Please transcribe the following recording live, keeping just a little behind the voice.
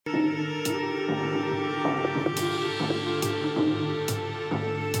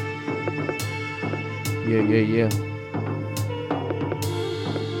Yeah.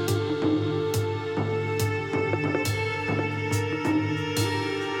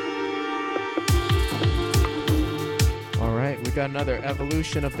 All right, we got another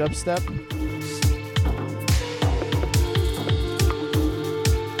evolution of dubstep.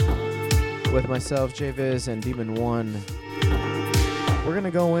 With myself, JVIZ, and DMN1. We're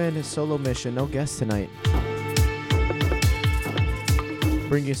gonna go in his solo mission, no guests tonight.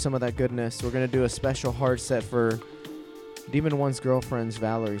 Bring you some of that goodness. We're gonna do a special hard set for DMN1's girlfriend's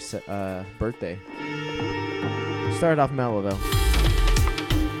Valerie's birthday. Started off mellow though.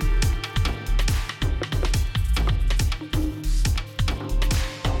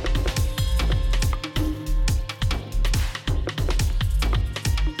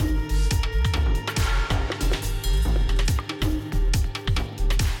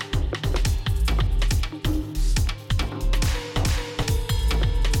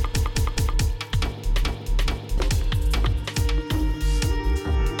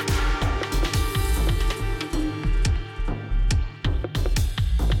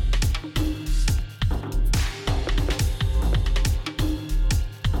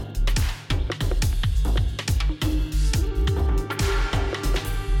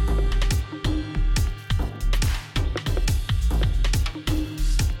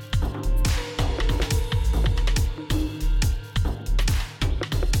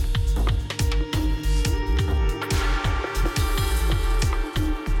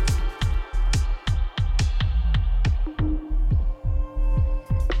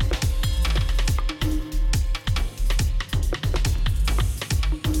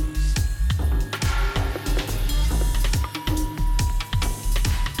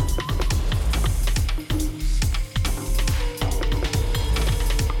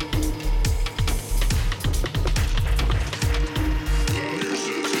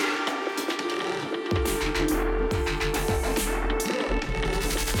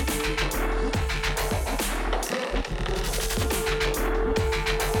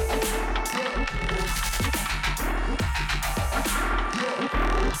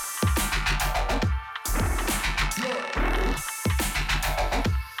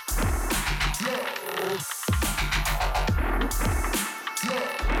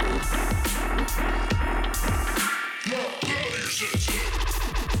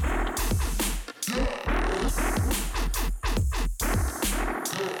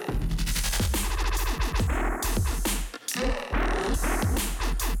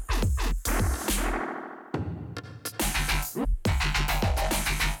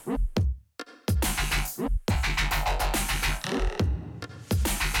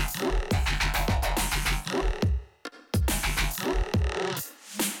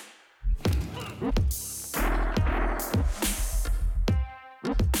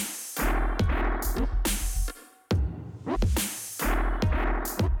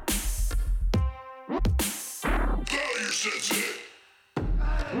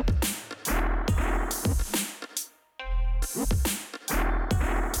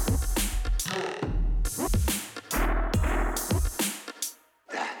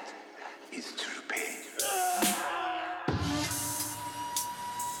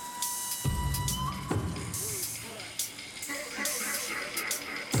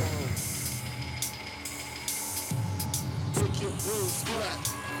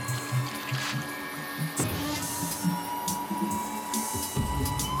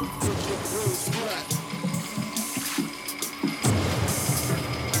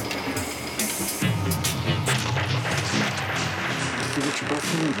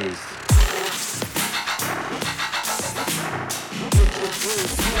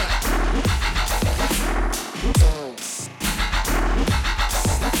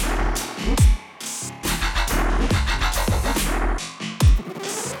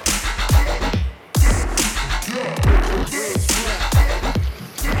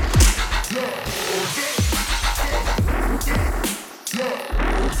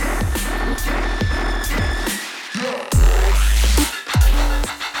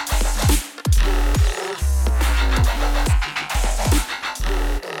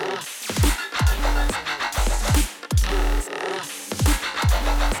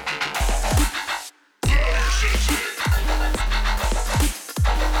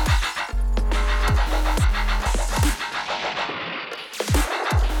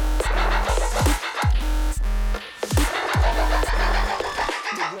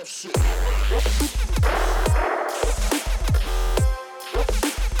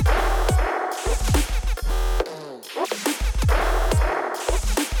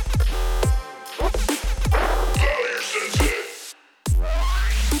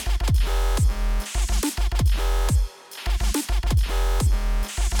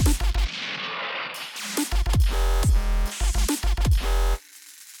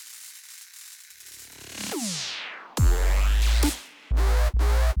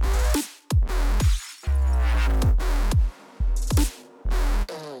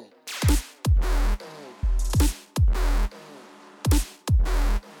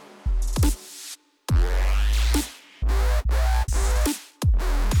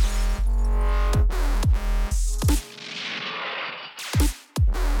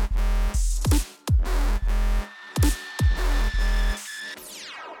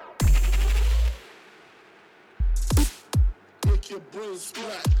 your brains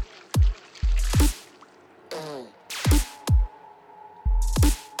splat.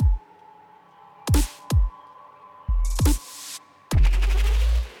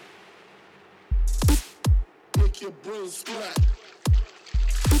 Make your brains splat.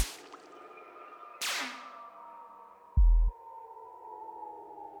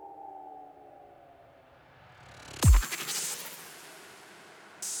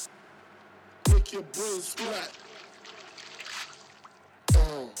 Make your brains splat.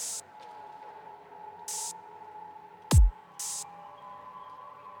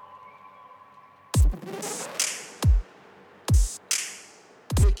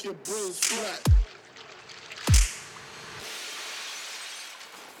 Make your brains splat.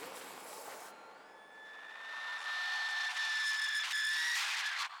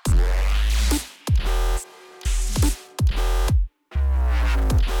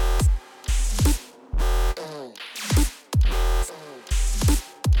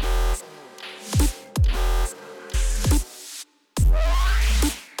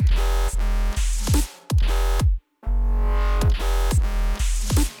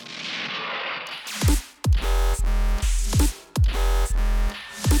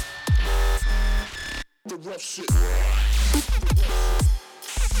 Rough shit.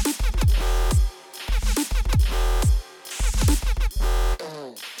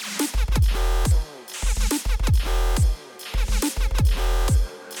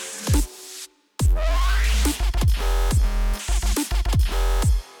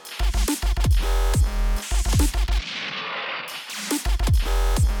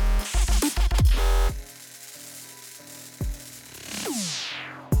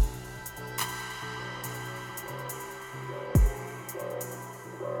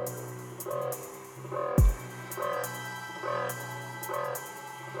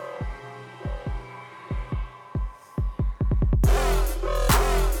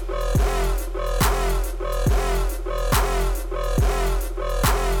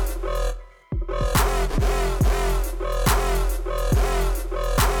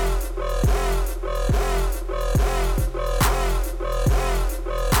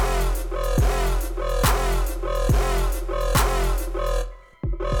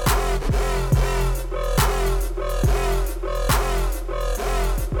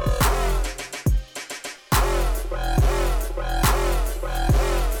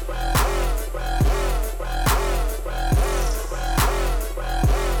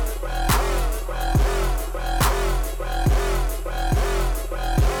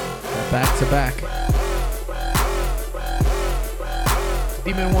 Back to back.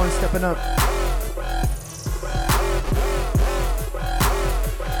 DMN1 stepping up.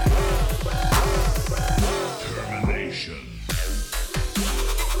 Termination.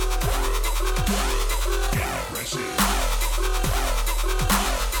 Impressive.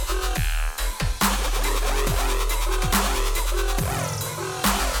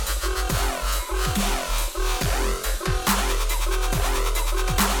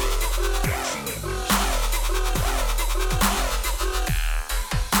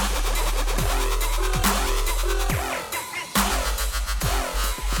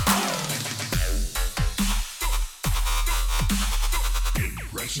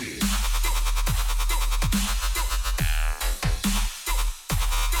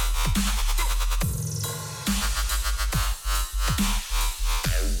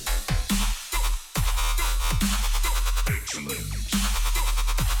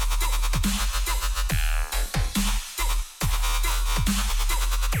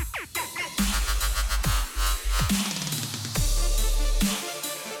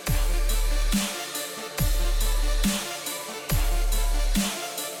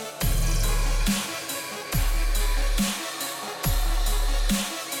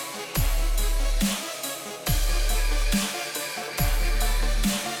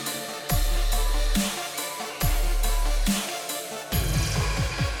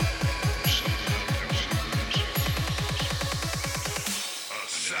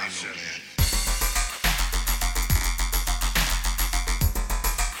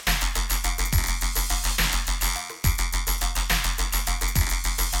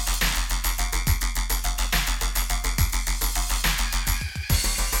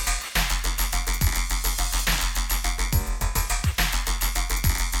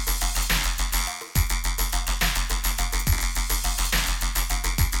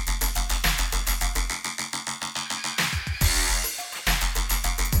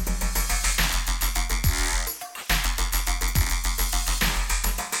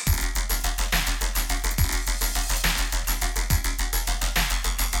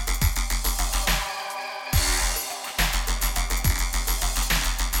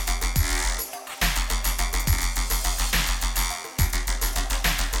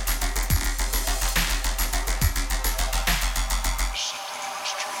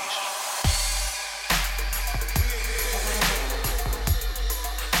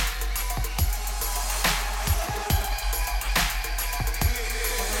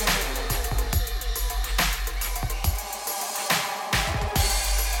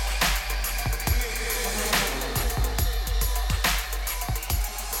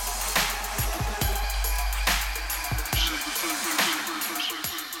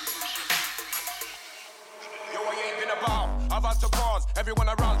 everyone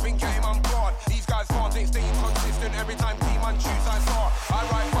around's been getting on board. These guys can't stay consistent. Every time T-Man choose I saw. I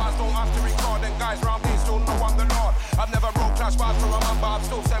write fast, don't have to record. And guys round here still know I'm the Lord. I've never wrote clash bars for a man, but I've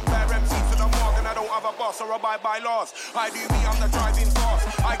still sent bare MCs to the morgue. And I don't have a boss or abide by laws. I do me, I'm the driving force.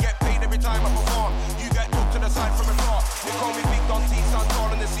 I get paid every time I perform. You get took to the side from a floor. They call me Big Don T, stand tall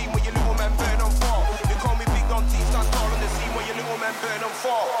in the scene where your little men burn on for. They call me Big Don T, stand tall in the scene where your little men burn on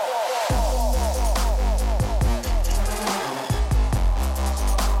for.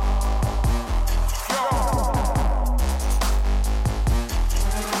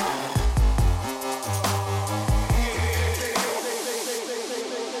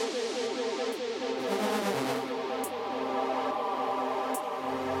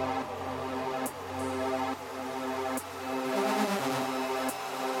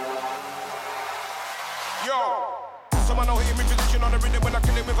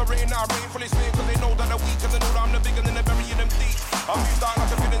 I'm waiting for this man cause they know that I'm weak and they know that I'm the big and then they're burying them deep. I move dark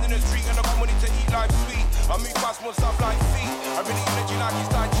like a villain in the street and I come wanting to eat life sweet. I move fast, more stuff like feet. I really energy like it's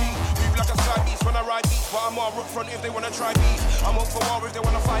Tai Chi. Move like a sky beast when I ride beats, but I'm more up front if they wanna try beats. I'm up for war if they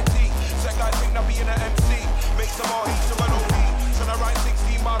wanna fight T. Set guys think that being an MC makes them all heat to an OP. Should I write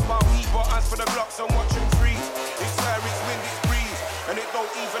 16 bars about heat, but as for the blocks I'm watching freeze. It's air, it's wind, it's breeze, and it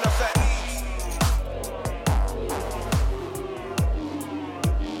don't even affect me.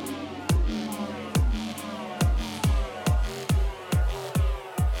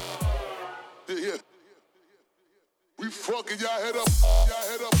 Fucking y'all head up, y'all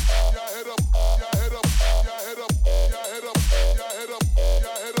head up, y'all head up, y'all head up, y'all head up, y'all head up, y'all head up,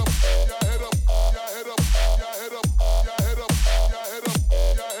 y'all head up, y'all head up, y'all head up, y'all head up, y'all head up, y'all head up,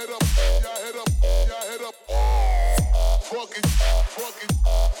 y'all head up, y'all head up, y'all head up. Fucking, fucking,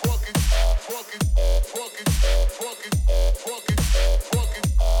 fucking, fucking, fucking, fucking, fucking, fucking,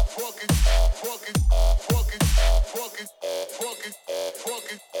 fucking, fucking, fucking, fucking, fucking,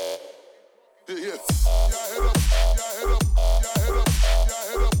 fucking. Yeah, y'all head up.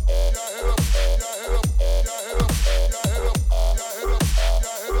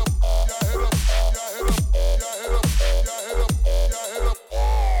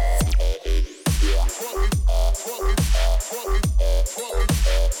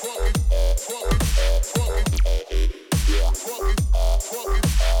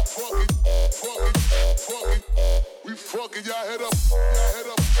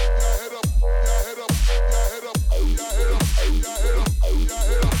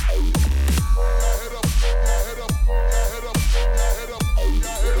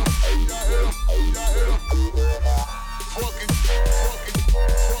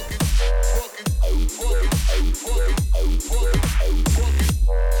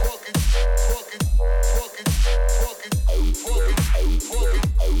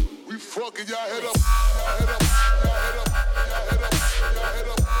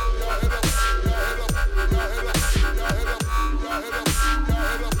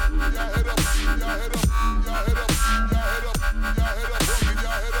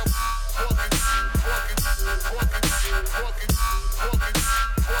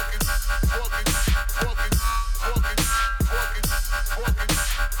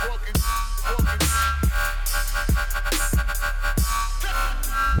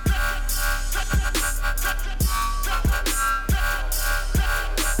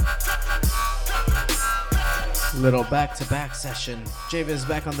 Little back-to-back session. JVIZ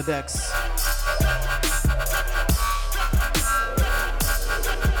back on the decks.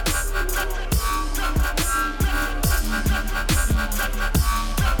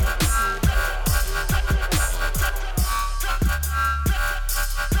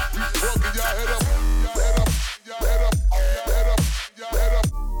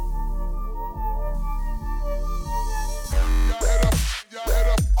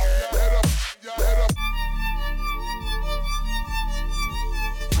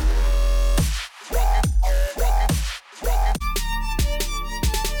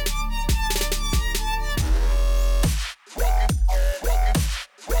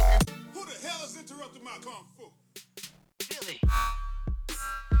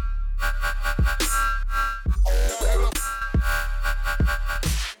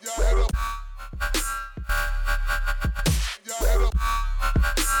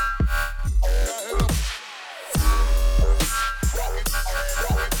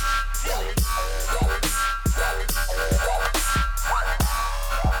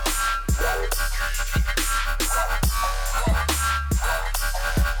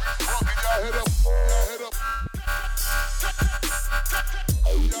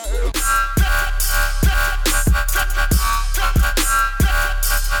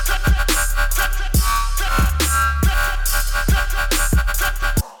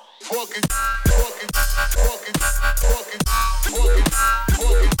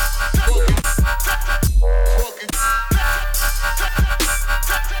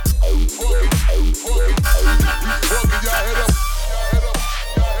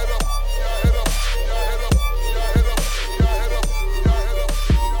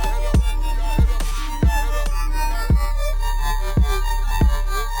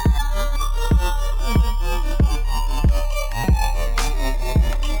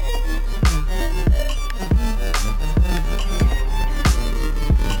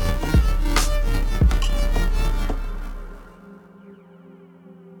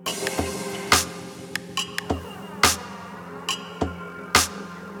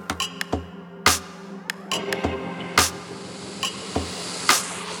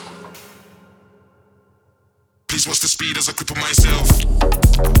 Please watch the speed as I cripple myself.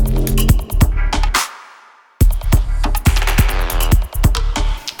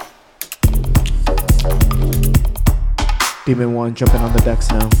 DMN1 jumping on the decks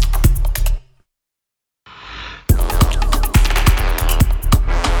now.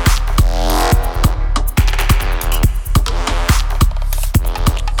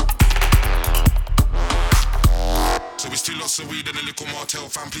 So it's 2 lots of weed and a little martell.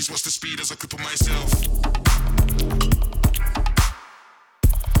 Fam, please watch the speed as I cripple myself.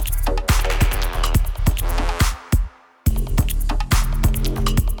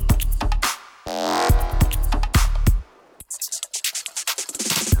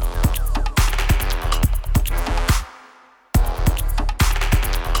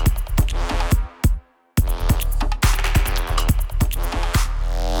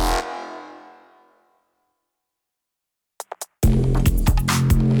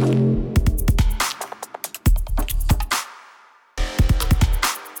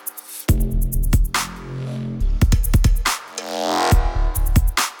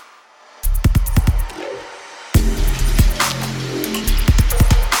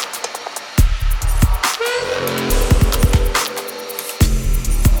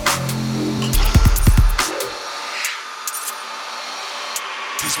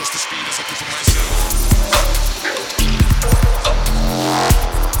 Please watch the speed as I cripple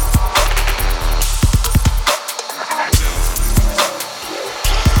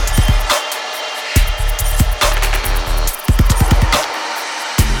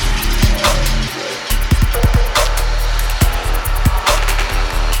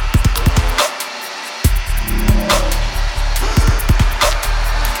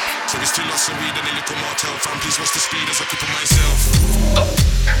So it's 2 lots of weed and a little martell. Fam, please watch the speed as I cripple myself.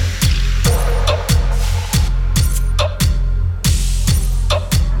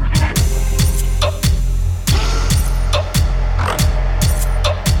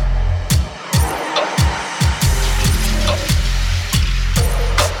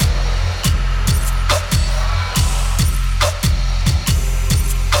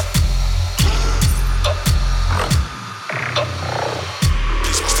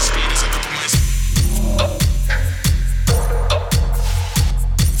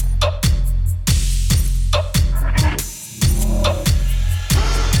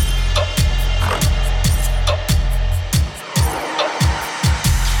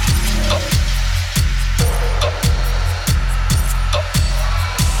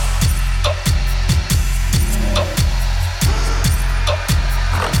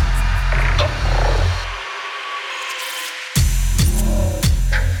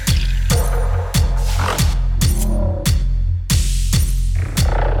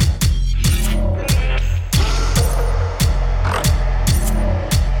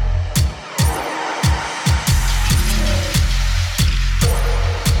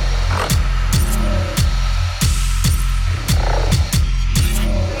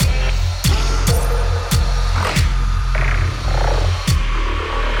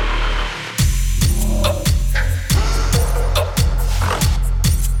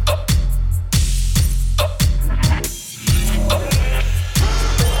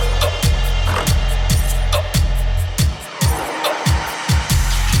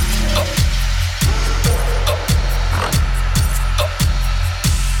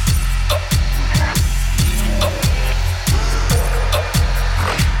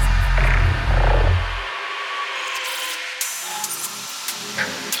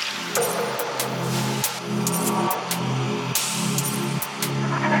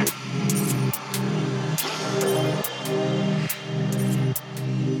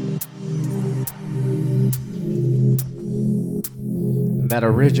 That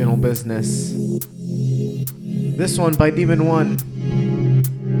original business. This one by DMN1,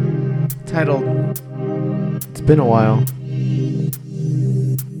 titled It's Been a While.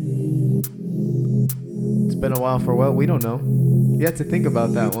 been a while for what? We don't know. You have to think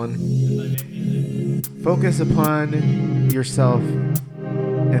about that one. Focus upon yourself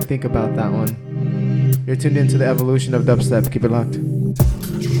and think about that one. You're tuned into the evolution of dubstep. Keep it locked.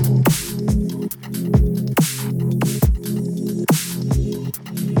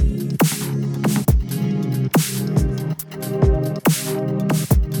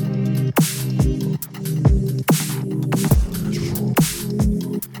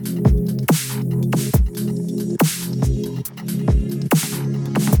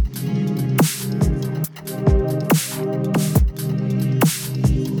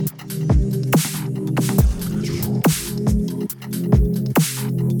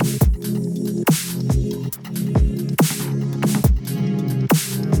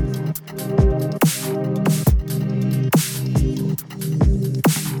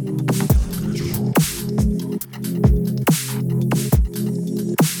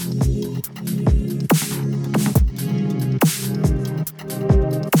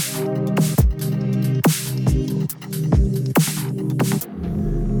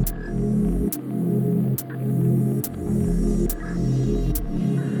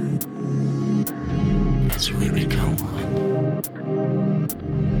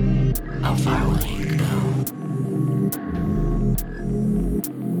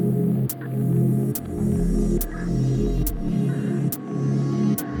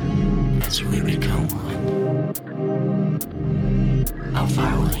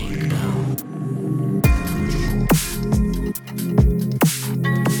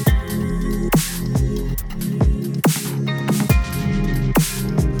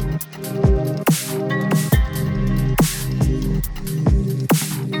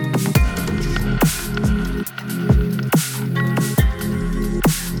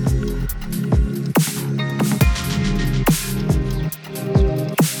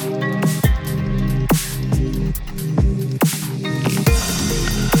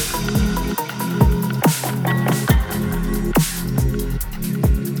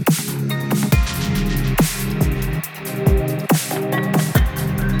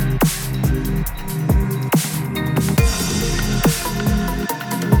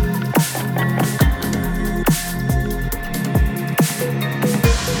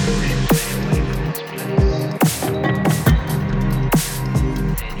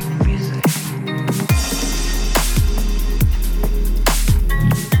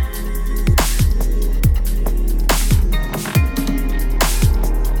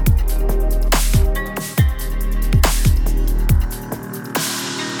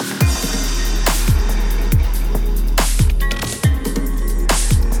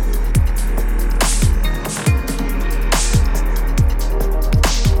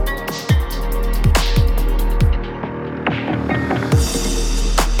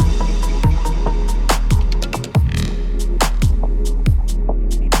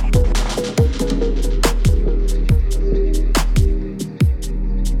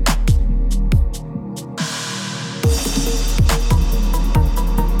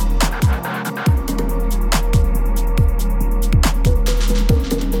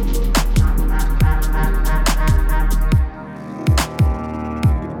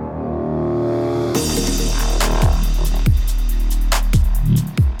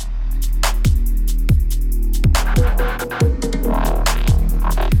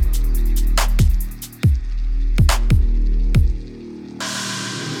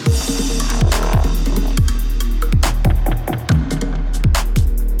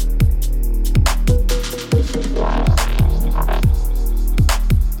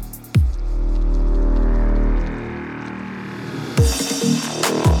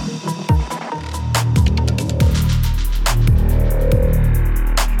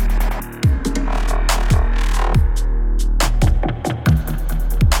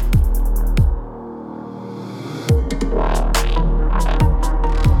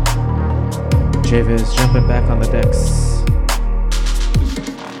 JVIZ jumping back on the decks.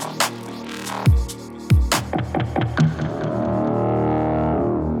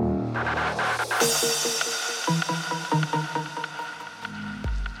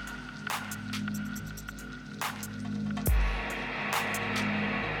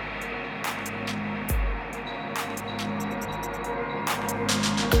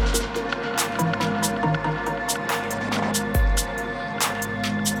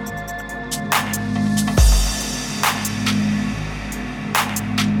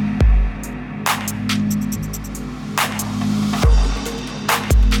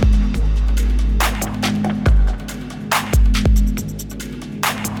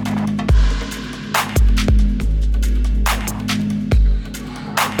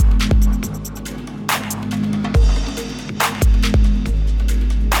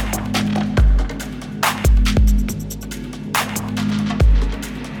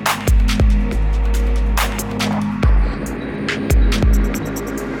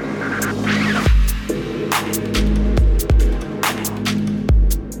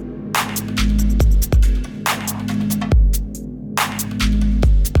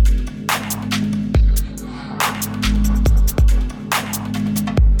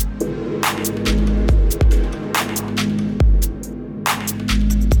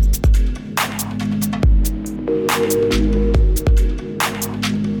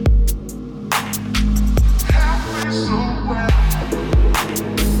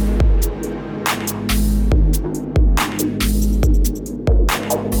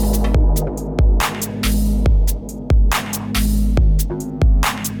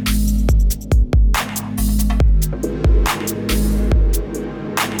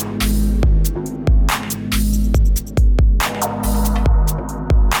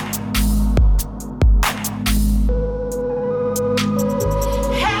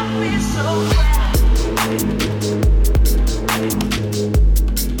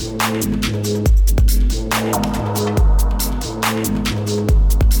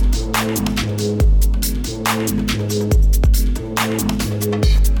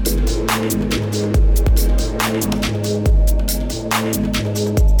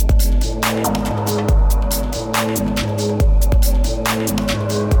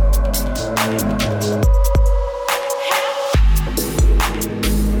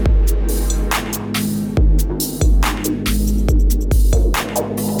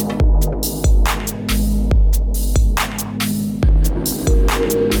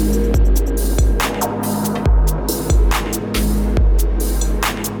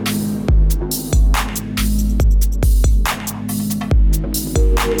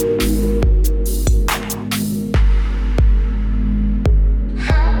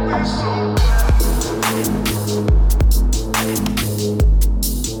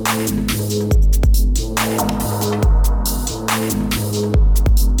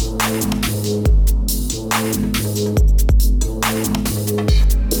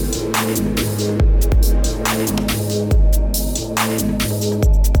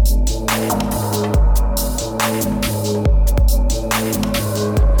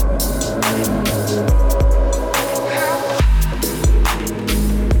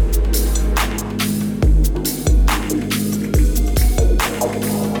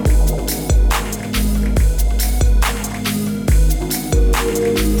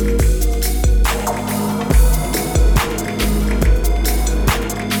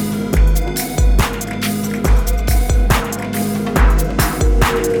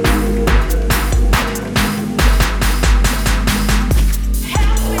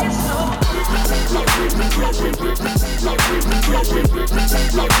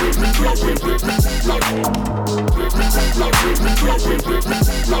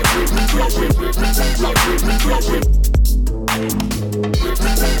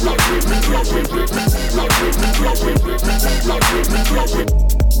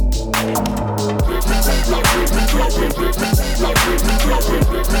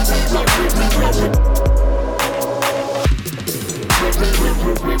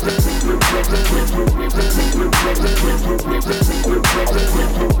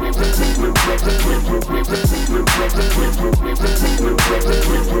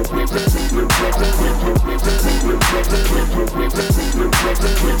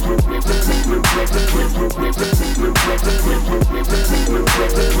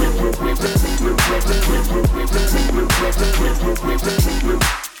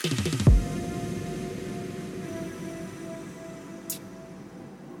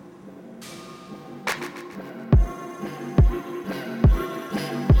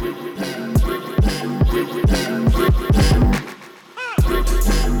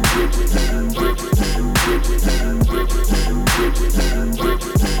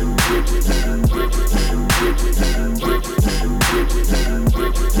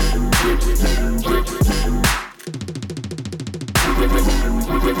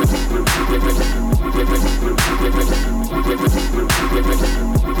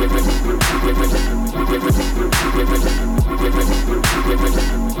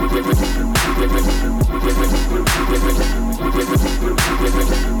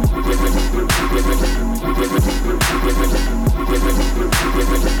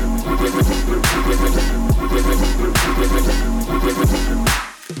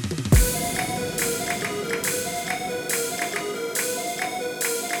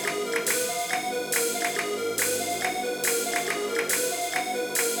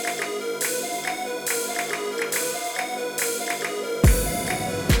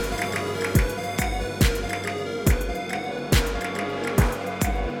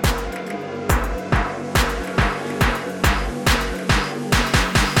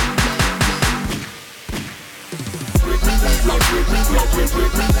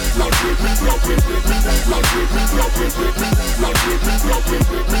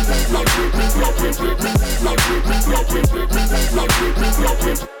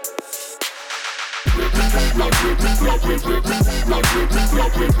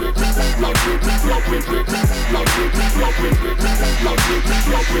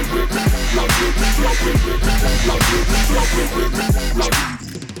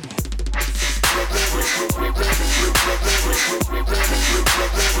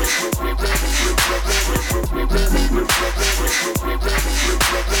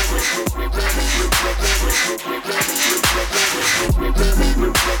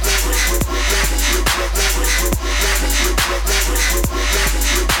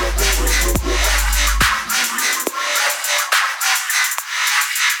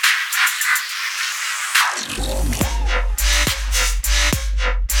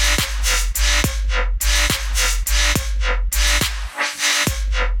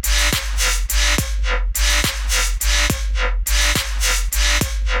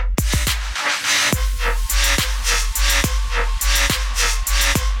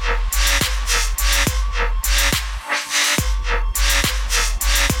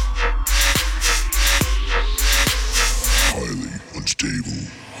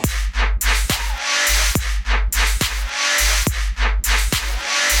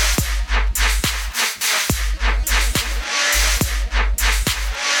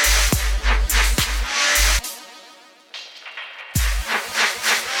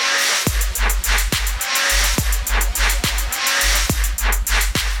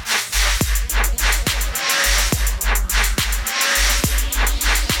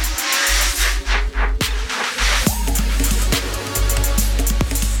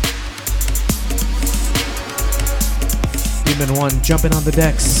 DMN1 jumping on the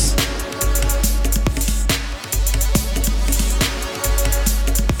decks.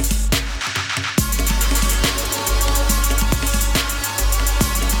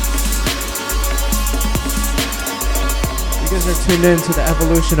 You guys are tuned in to the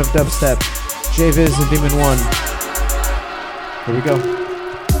evolution of dubstep. JVIZ and DMN1. Here we go.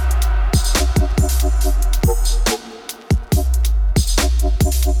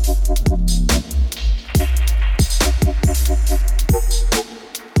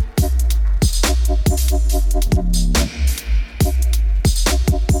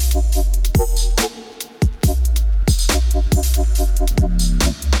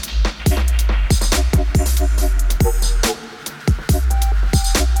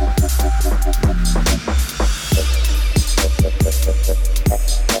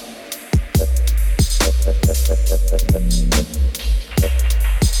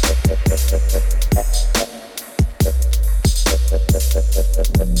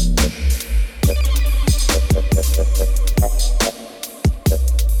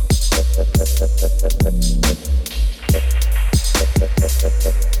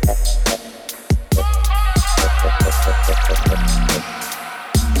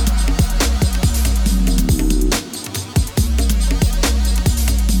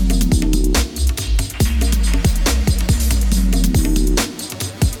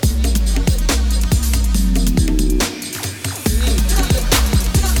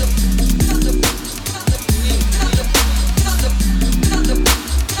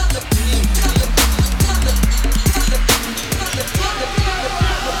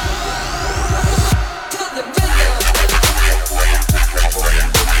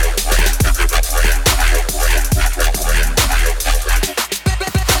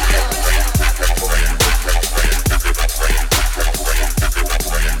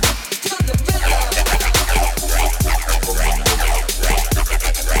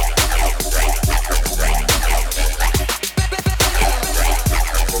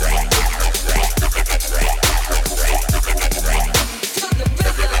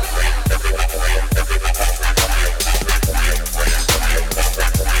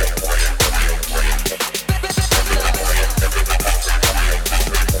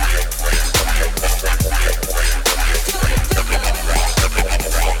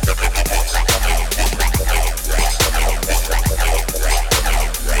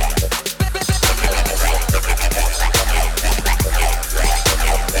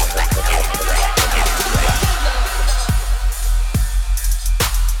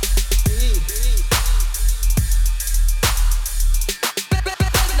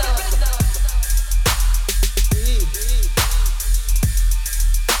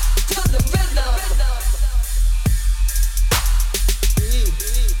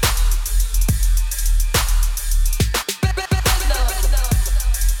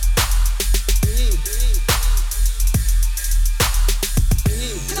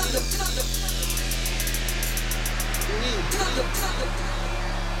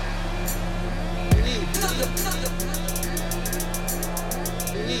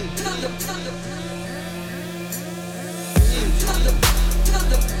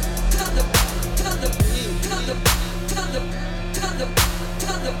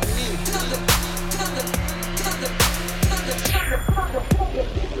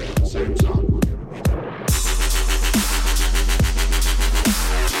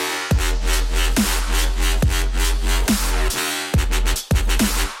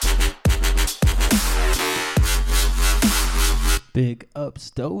 Big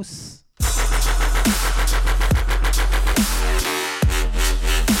ups, Dose.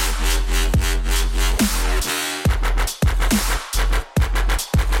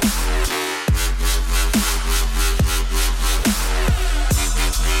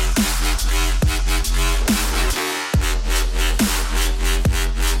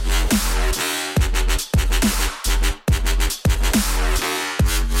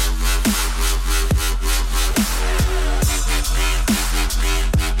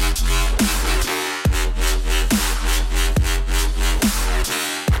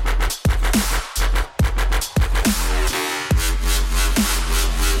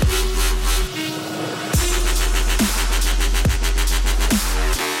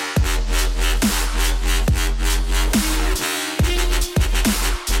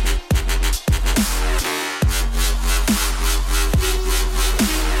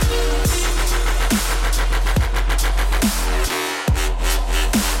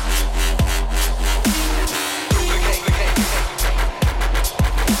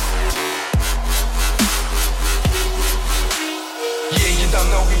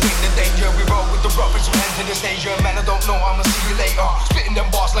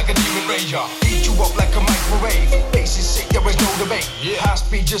 major. Heat you up like a microwave. Bass is sick, there is no debate. High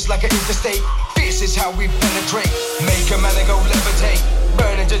speed just like an interstate. This is how we penetrate. Make a man go levitate.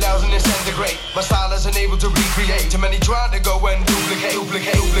 Burn into 1000 and centigrade. My style is unable to recreate. Too many try to go and duplicate,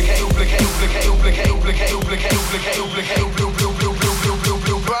 duplicate, duplicate, duplicate, duplicate, duplicate, duplicate, duplicate, duplicate, duplicate, blue, blue, blue, blue, blue, blue,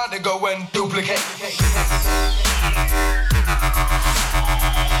 blue. Try to go and duplicate.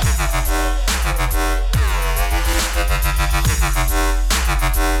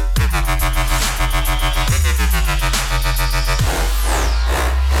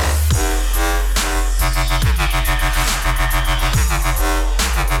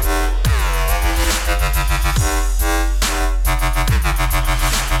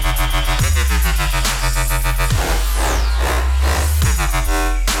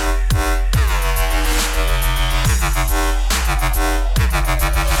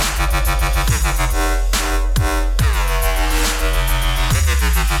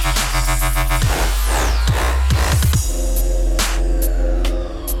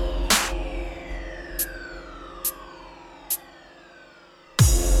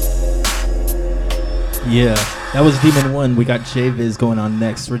 Yeah, that was DMN1. We got JVIZ going on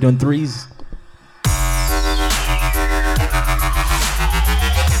next. We're doing threes.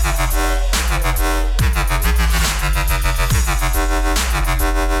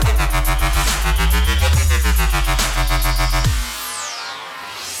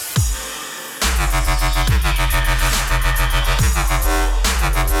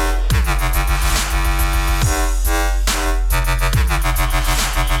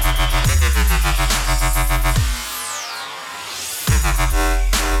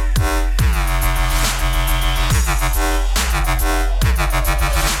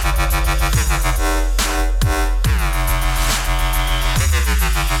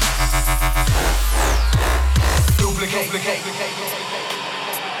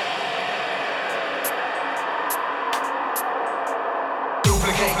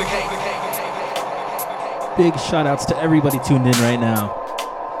 Big shout outs to everybody tuned in right now.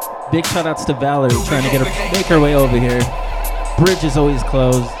 Big shout outs to Valerie trying to make her way over here. Bridge is always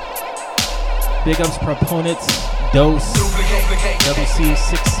closed. Big ups proponents, Dose,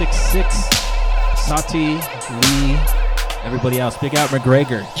 WC666, Sati, Lee, everybody else. Big out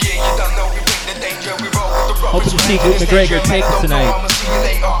McGregor. Hoping to see Goop McGregor take it tonight.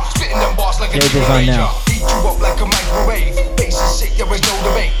 JVIZ on now. Heat you up like a microwave. Bass is sick, there is no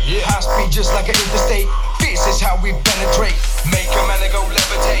debate. High speed just like an interstate. This is how we penetrate. Make a man go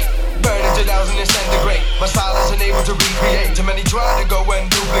levitate. Burn into 1000 and centigrade. My style is unable to recreate. Too many try to go and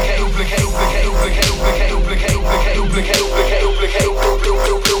duplicate, duplicate, duplicate, duplicate, duplicate, duplicate, duplicate, duplicate, duplicate,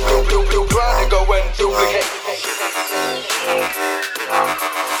 duplicate, duplicate, try to go and duplicate.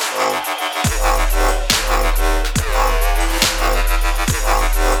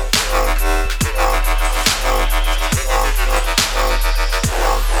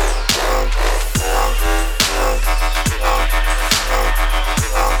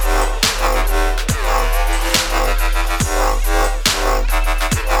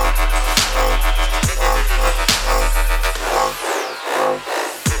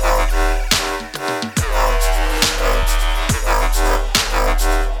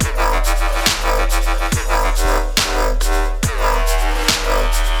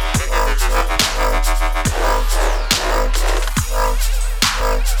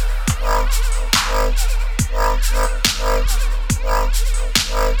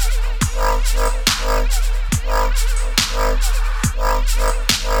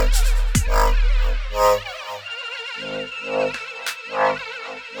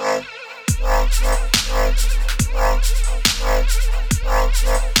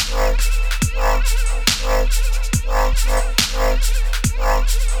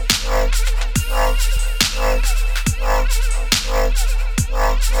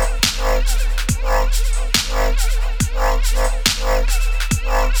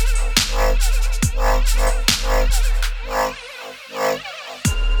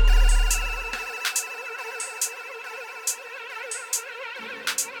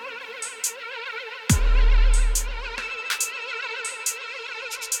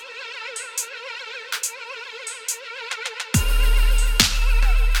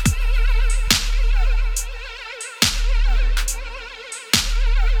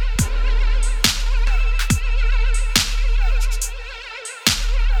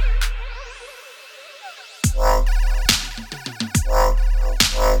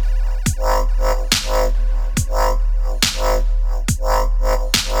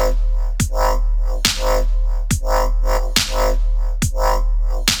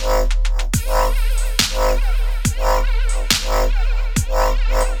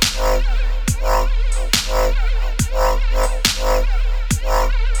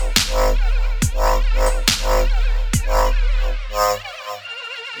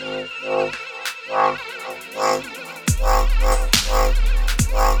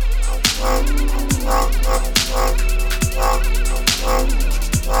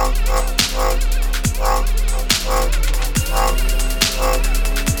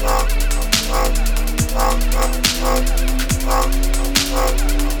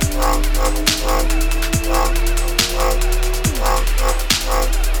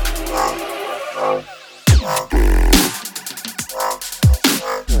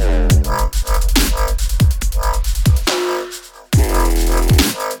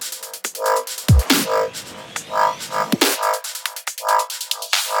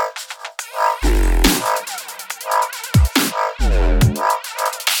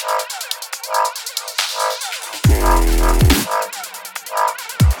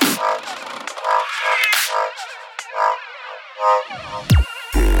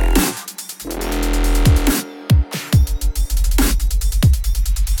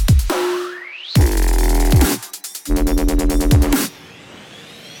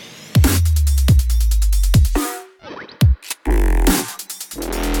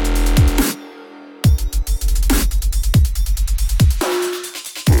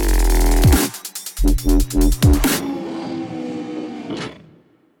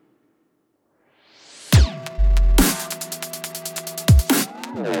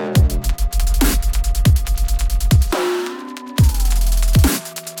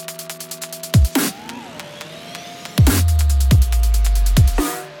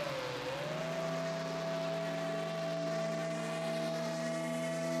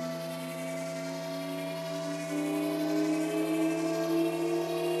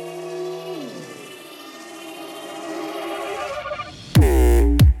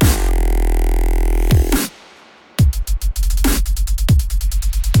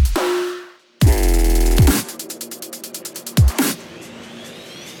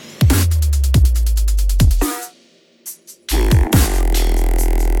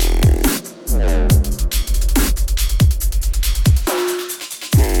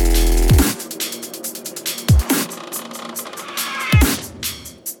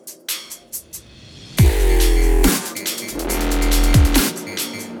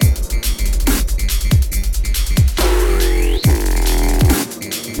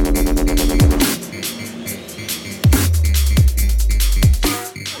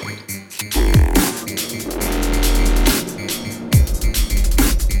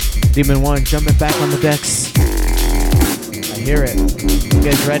 DMN1 jumping back on the decks. I hear it. You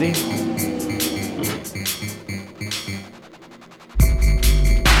guys ready?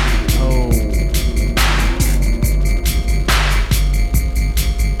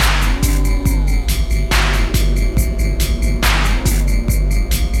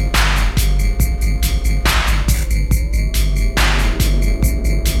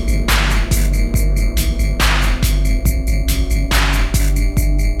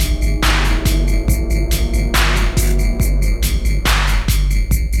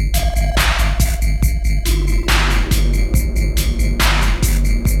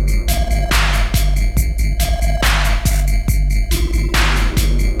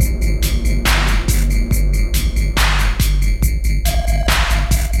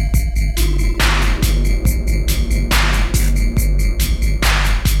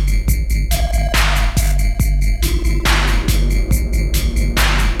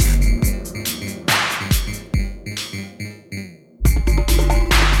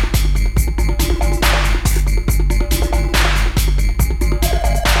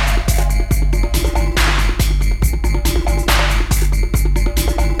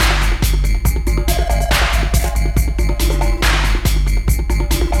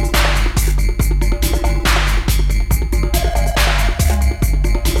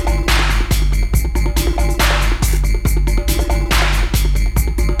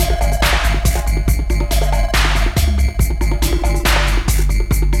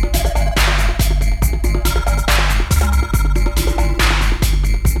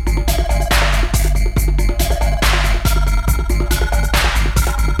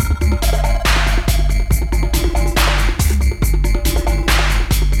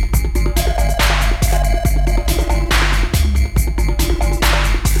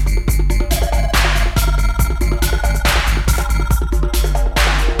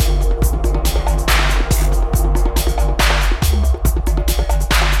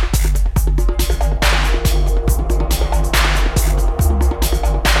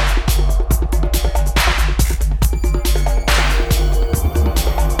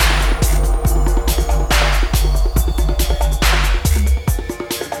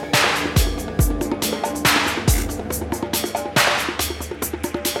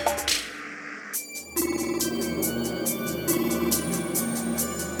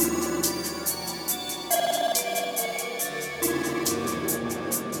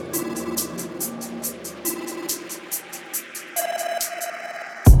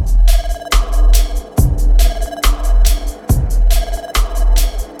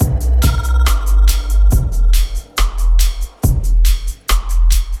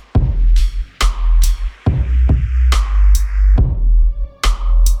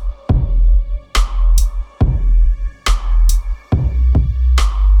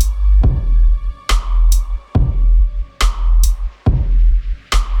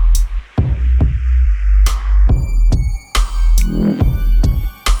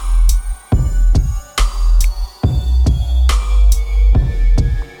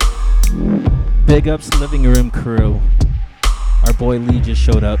 Big ups living room crew. Our boy Lee just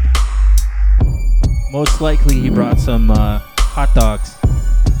showed up. Most likely he brought some hot dogs.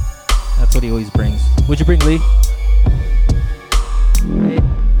 That's what he always brings. What'd you bring, Lee?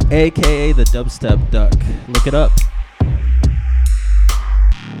 AKA the Dubstep Duck. Look it up.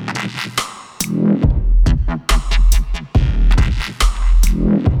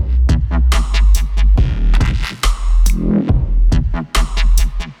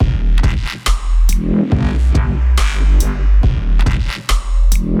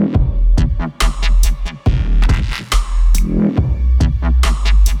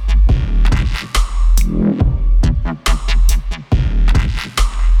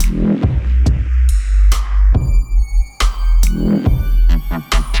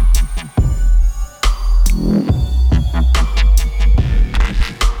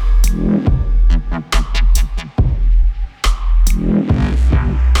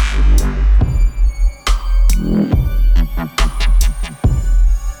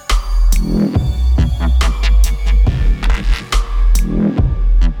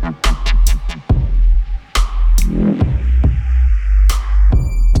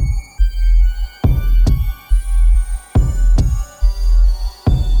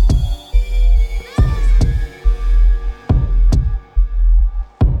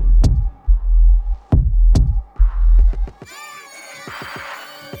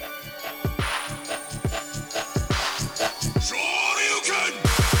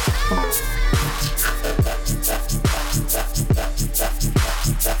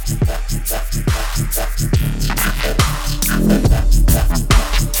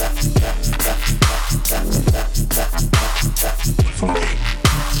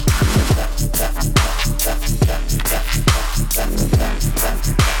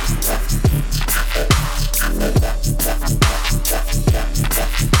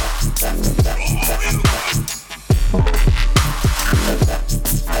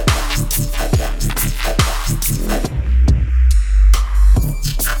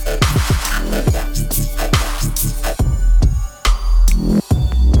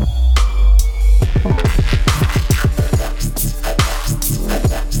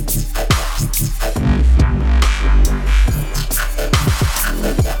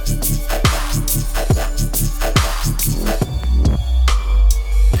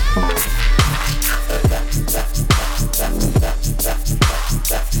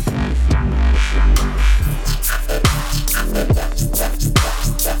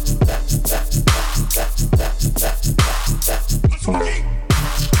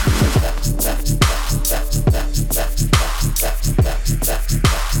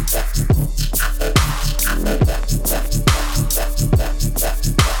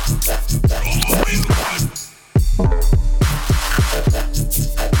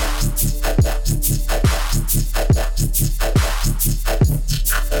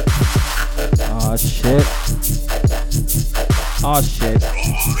 Oh shit.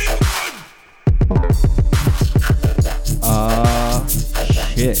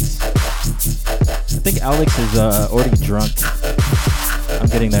 Shit. I think Alex is already drunk. I'm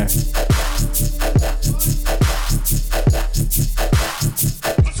getting there.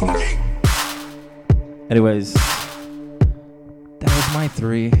 Anyways, that was my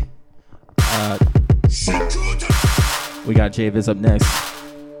 3. We got JVIZ up next.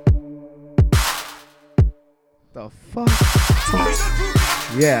 The fuck?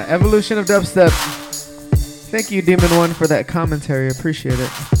 Yeah, evolution of dubstep. Thank you, DMN1, for that commentary. Appreciate it.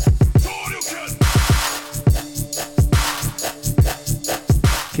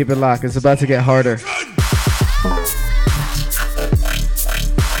 Keep it locked. It's about to get harder.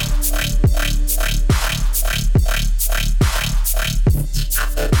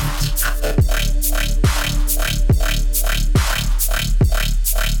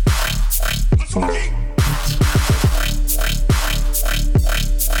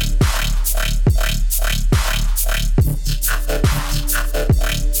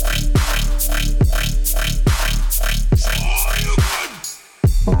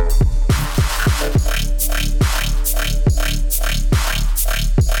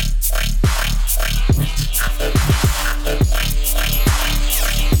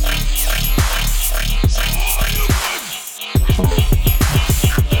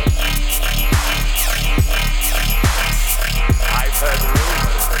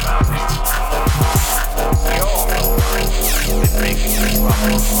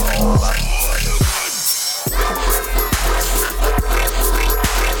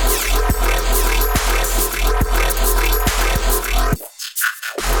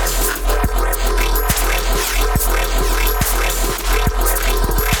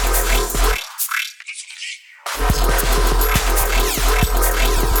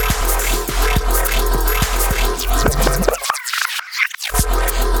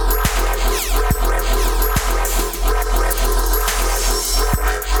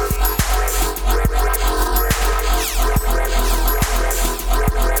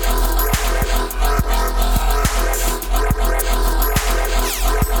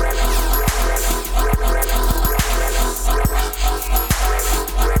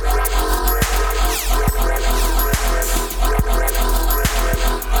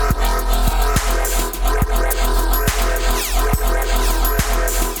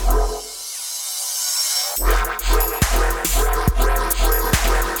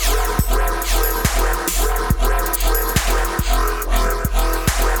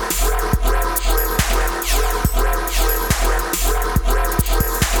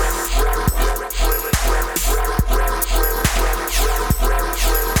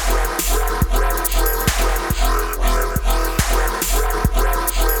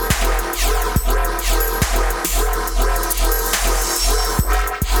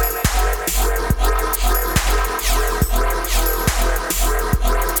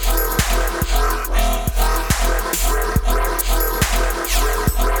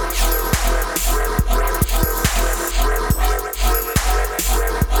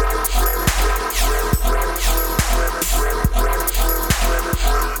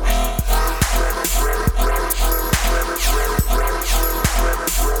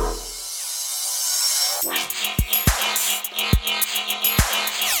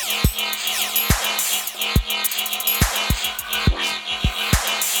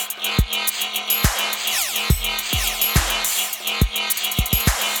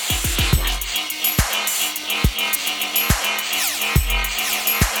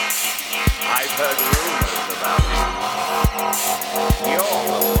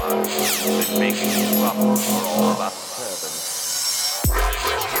 one who's been making trouble for all of us servants.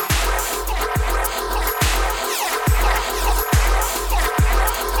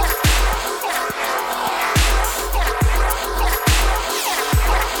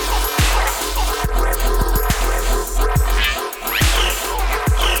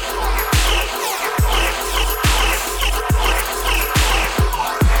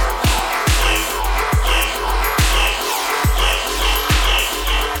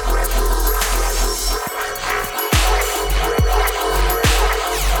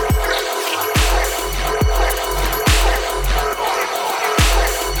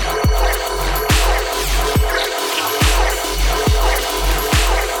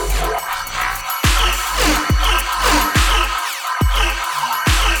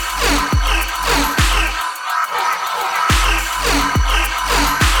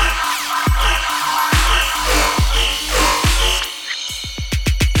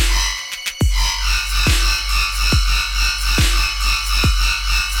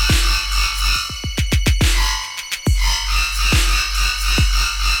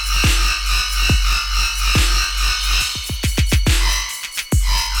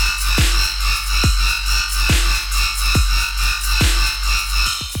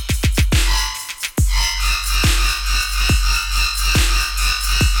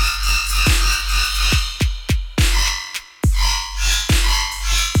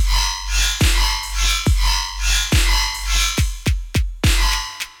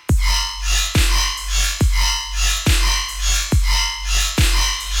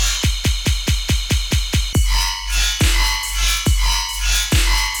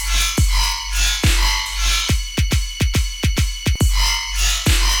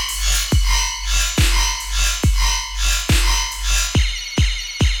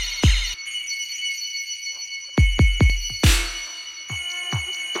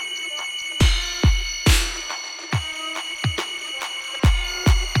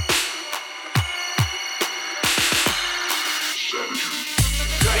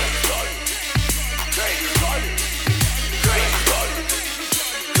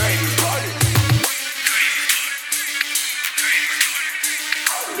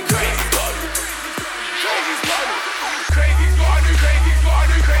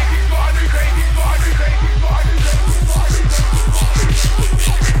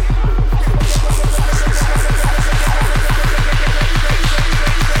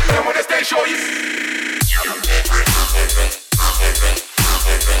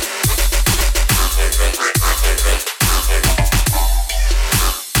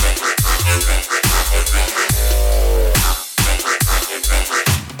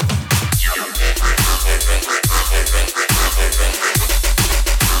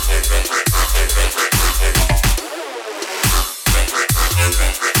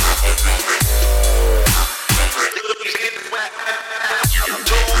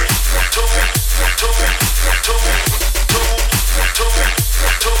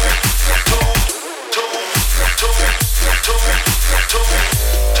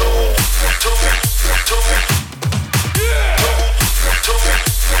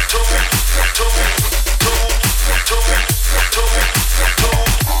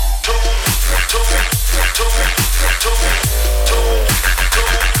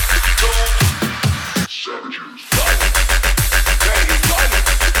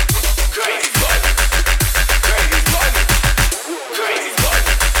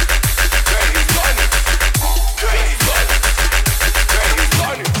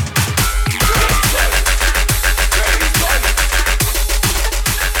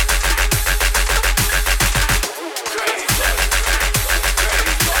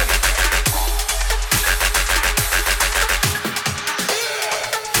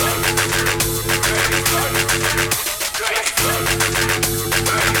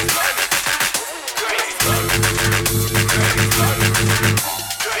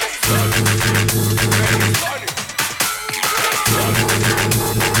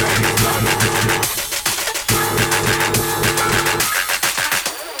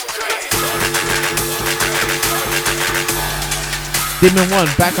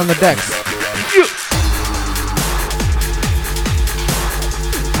 DMN1 back on the decks.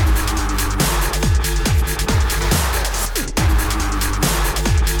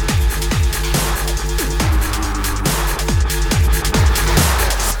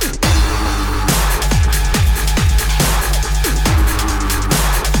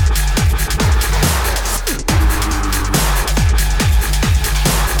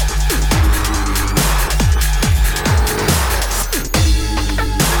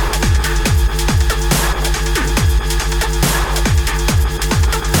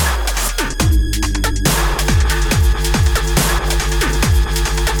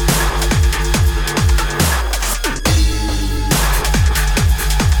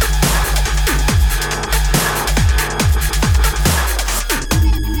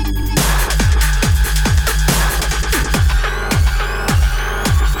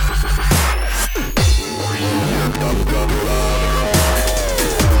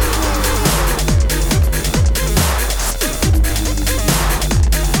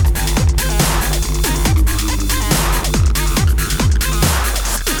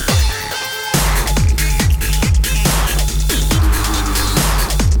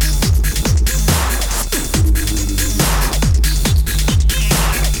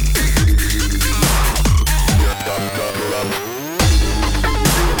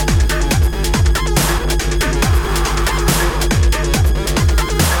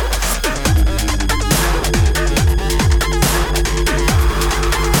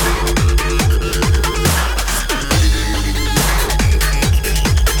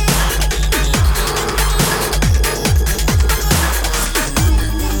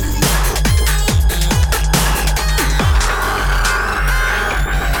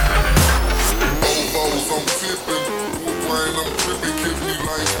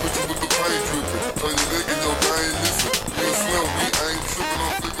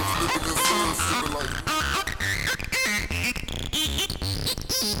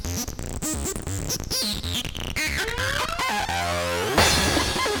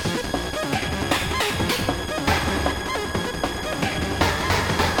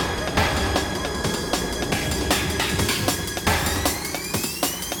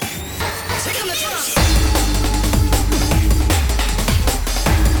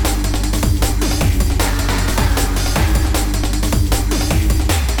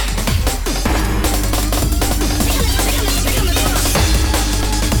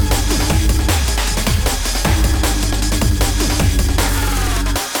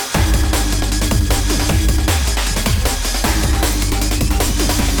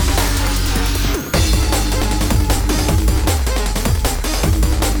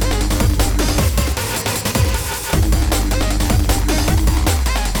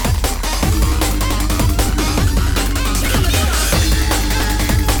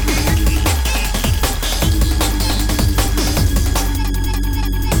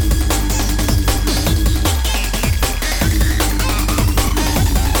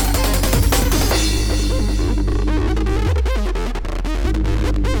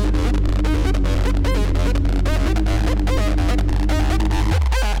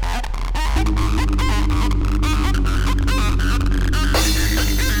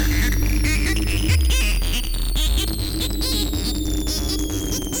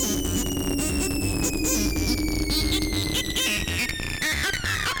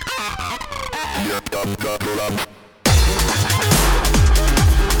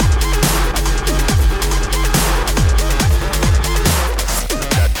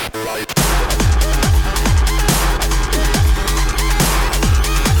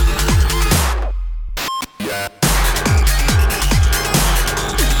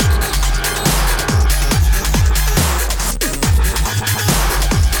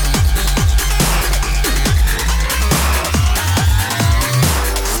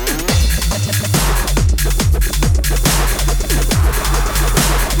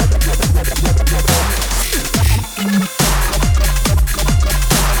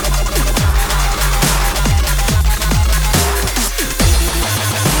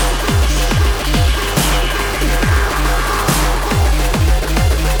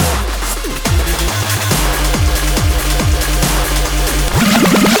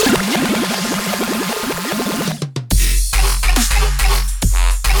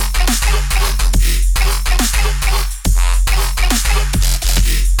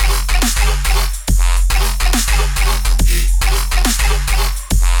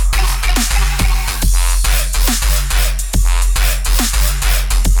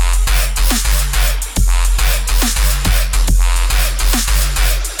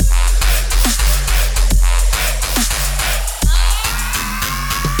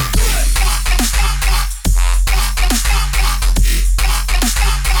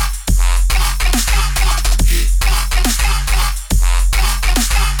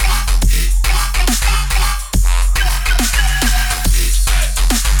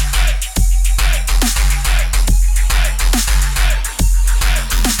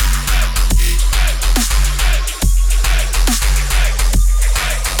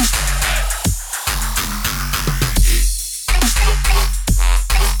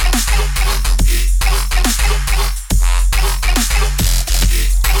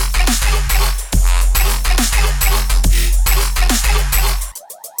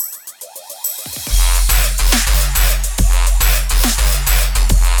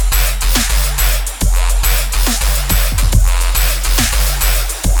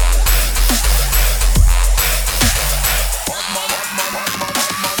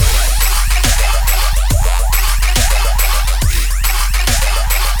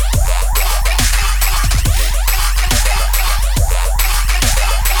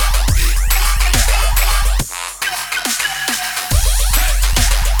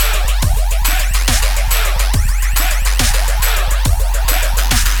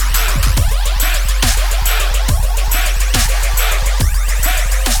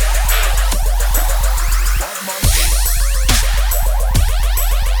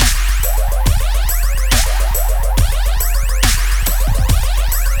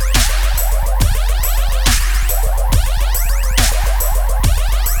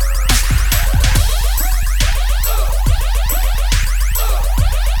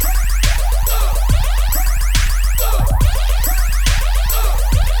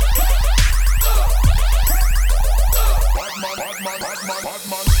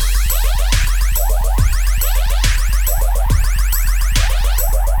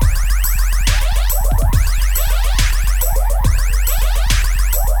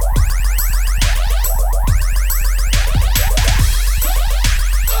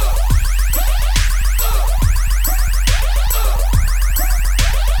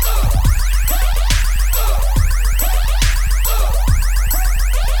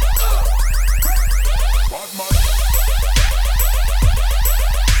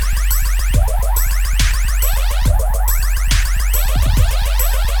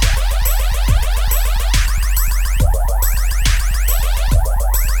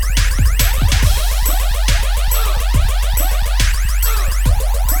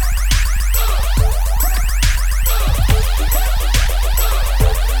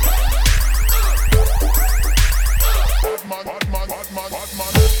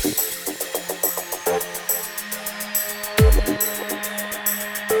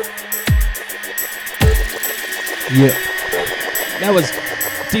 Yeah. That was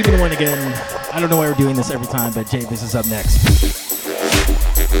DMN1 again. I don't know why we're doing this every time, but JVIZ is up next.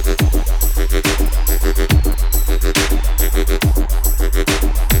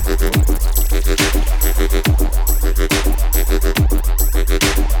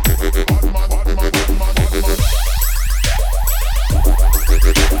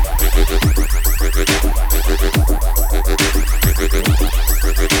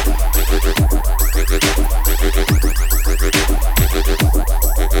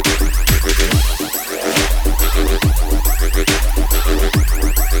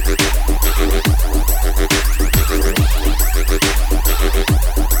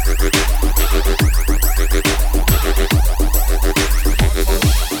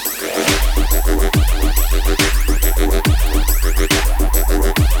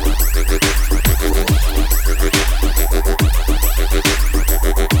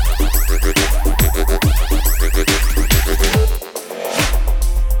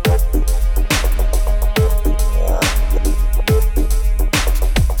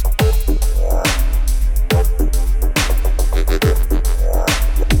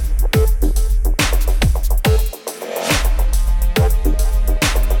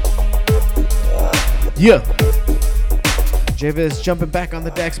 Yeah. JVIZ jumping back on the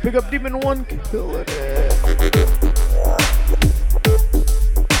decks. Pick up DMN1. Killing it.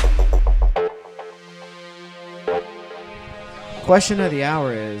 Question of the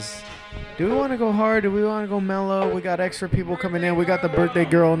hour is, do we want to go hard? Do we want to go mellow? We got extra people coming in. We got the birthday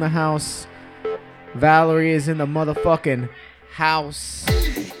girl in the house. Valerie is in the motherfucking house.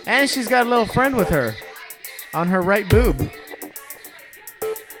 And she's got a little friend with her on her right boob.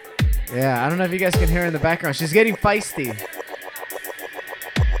 Yeah, I don't know if you guys can hear her in the background. She's getting feisty.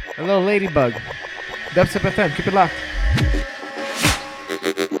 A little ladybug. Dubstep FM, keep it locked.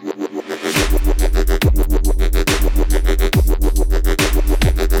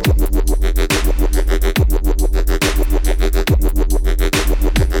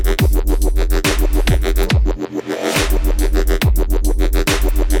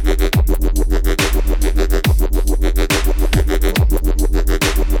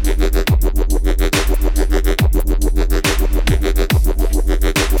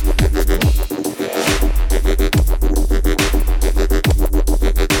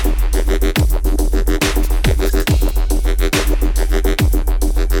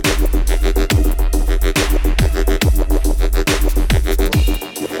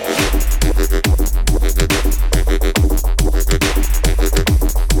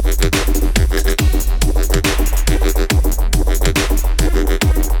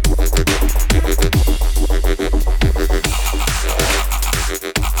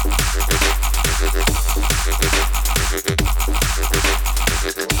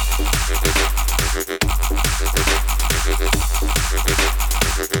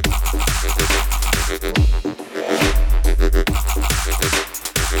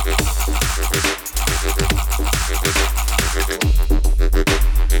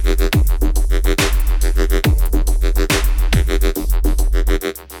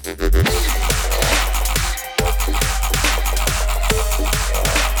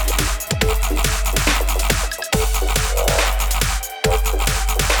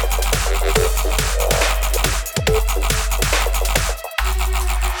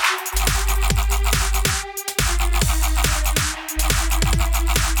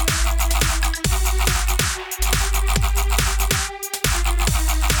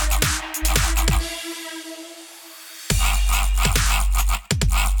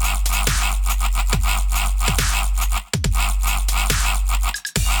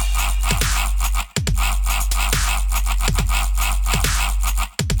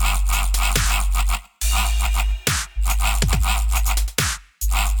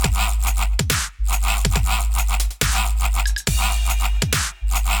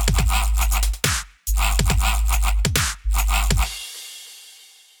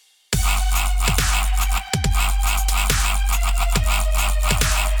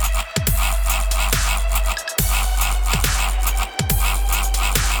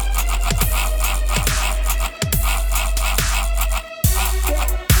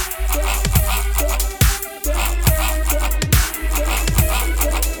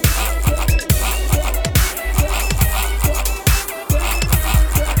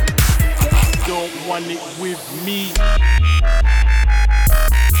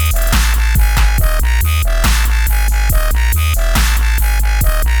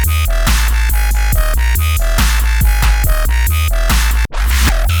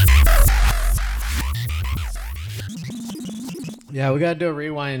 Yeah, we gotta do a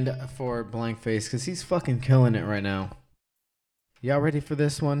rewind for Blank Face because he's fucking killing it right now. Y'all ready for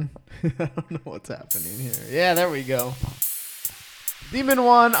this one? I don't know what's happening here. Yeah, there we go.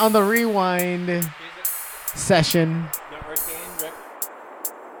 DMN1 on the rewind session.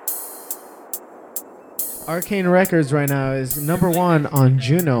 Arcane Records right now is #1 on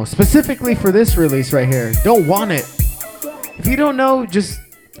Juno, specifically for this release right here. Don't want it. If you don't know, just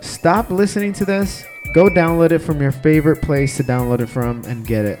stop listening to this. Go download it from your favorite place to download it from and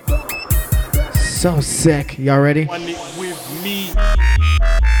get it. So sick. Y'all ready? Want it with me.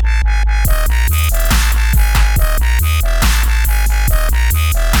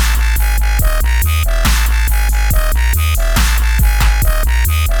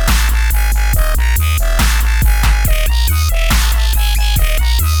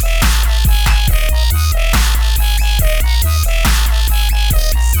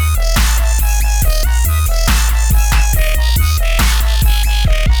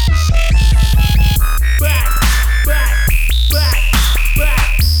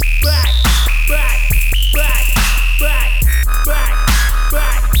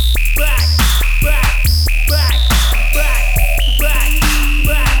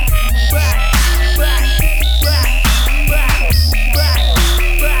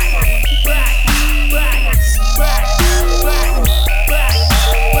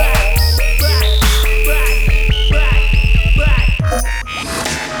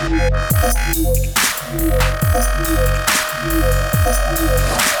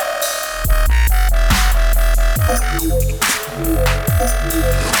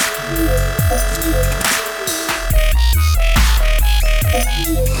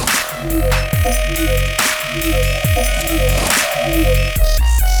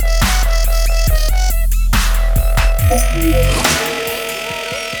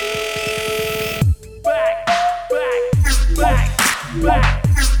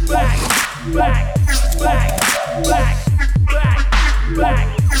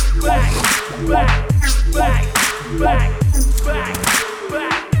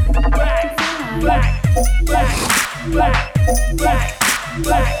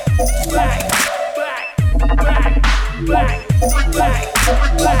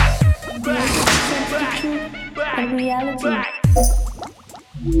 And reality.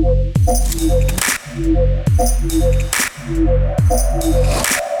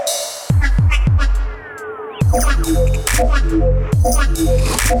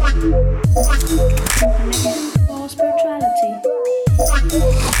 For spirituality.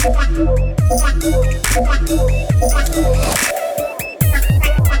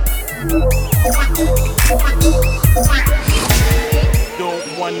 Don't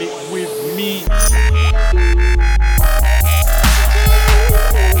want it with me.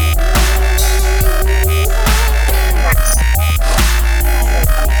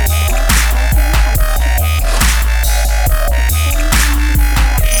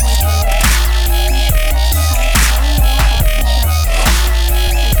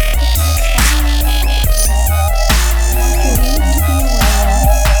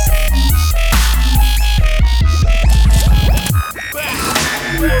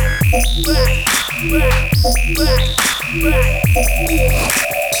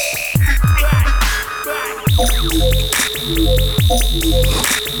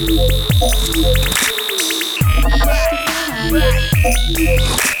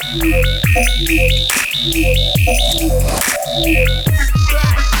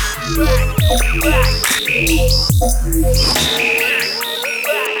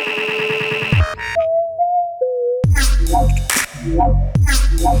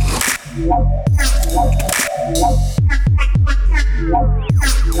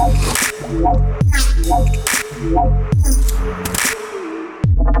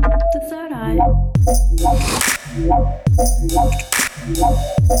 The third eye.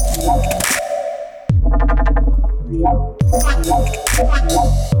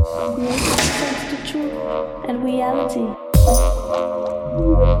 Sense the truth and reality. For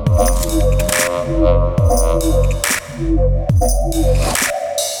spirituality.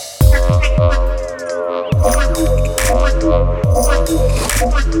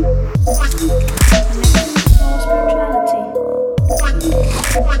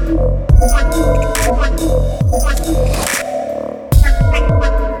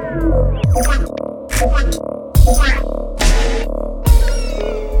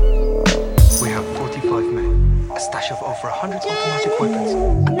 We have 45 men, a stash of over 100 automatic weapons,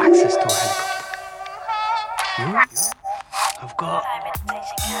 and access to a helicopter. You? I've got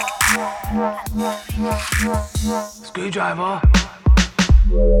screwdriver.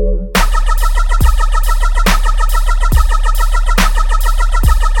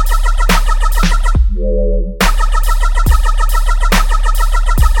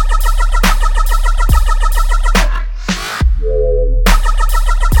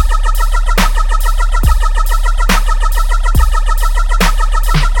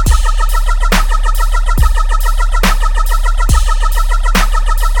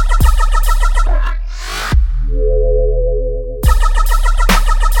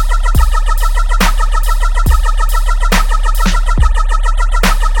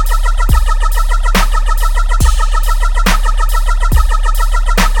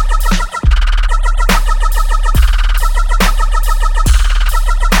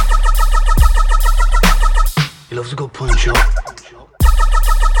 He loves a good punch up.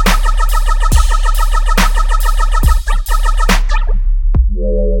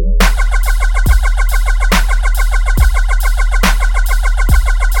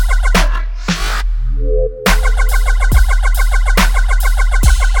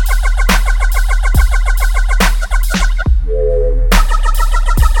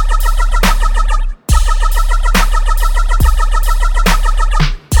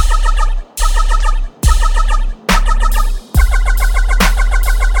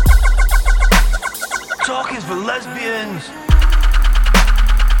 Talk is for lesbians.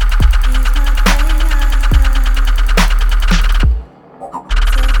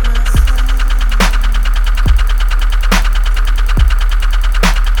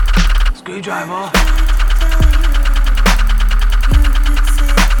 Screwdriver.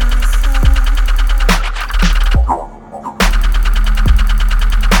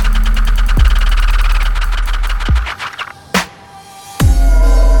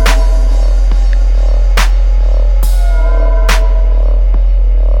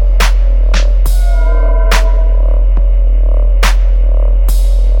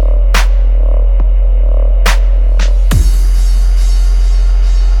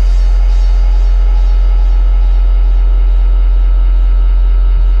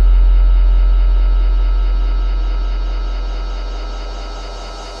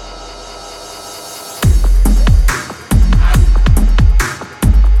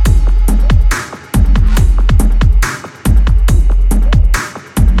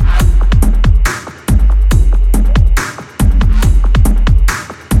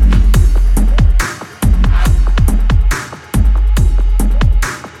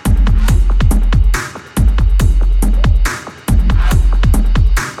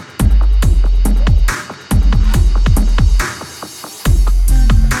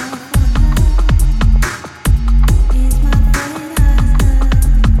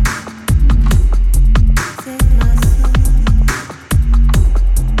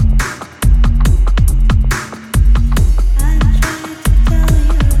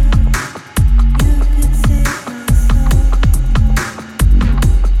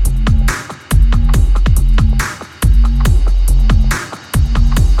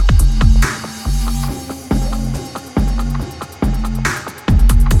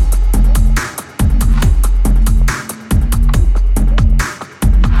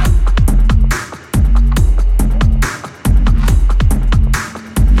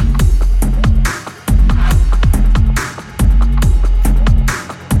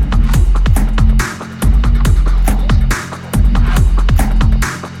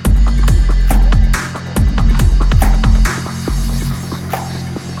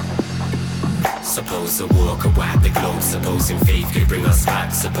 Supposing faith could bring us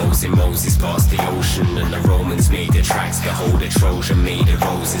back. Supposing Moses passed the ocean and the Romans made the tracks. Behold, the Trojan made the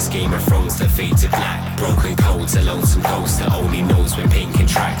roses. Game of Thrones that fade to black. Broken codes, a lonesome ghost that only knows when pain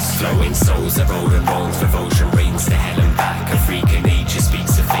contracts. Flowing souls, a road and roads. Devotion reigns to hell and back. A freak of nature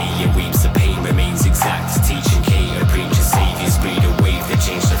speaks of failure, weeps the pain remains exact. Teaching cater, preachers, saviors, breed a wave that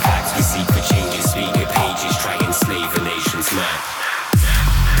change the facts. We seek for changes, speak of pages, try and enslave a nation's man.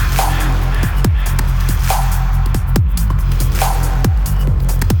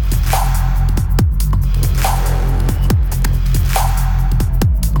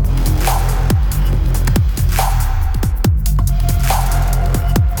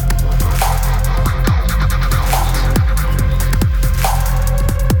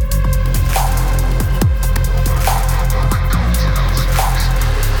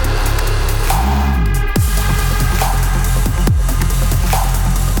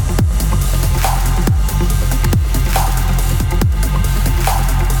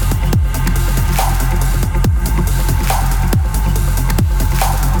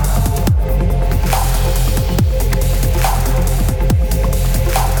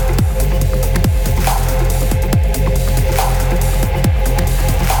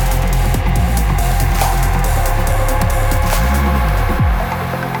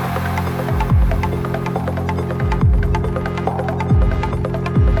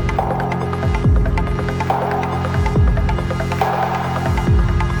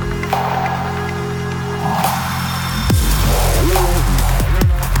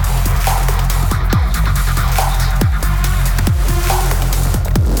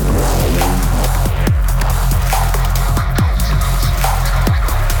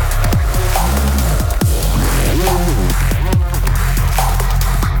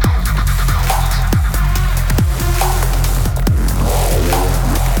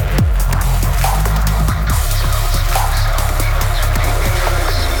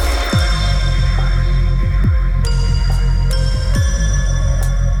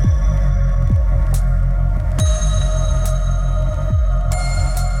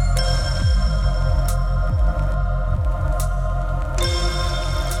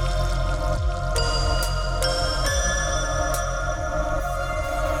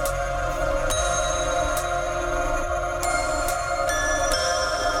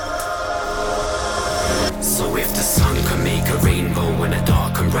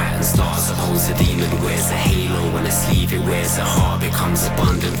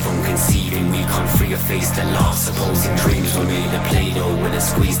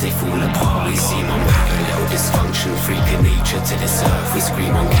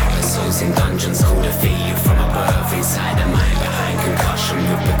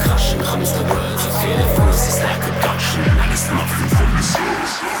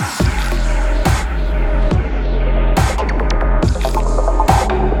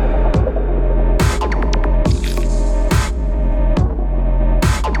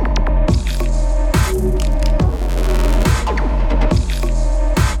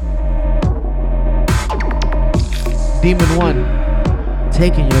 DMN1,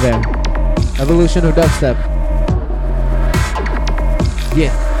 taking you there. Evolution of Dubstep.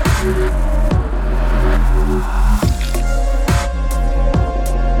 Yeah.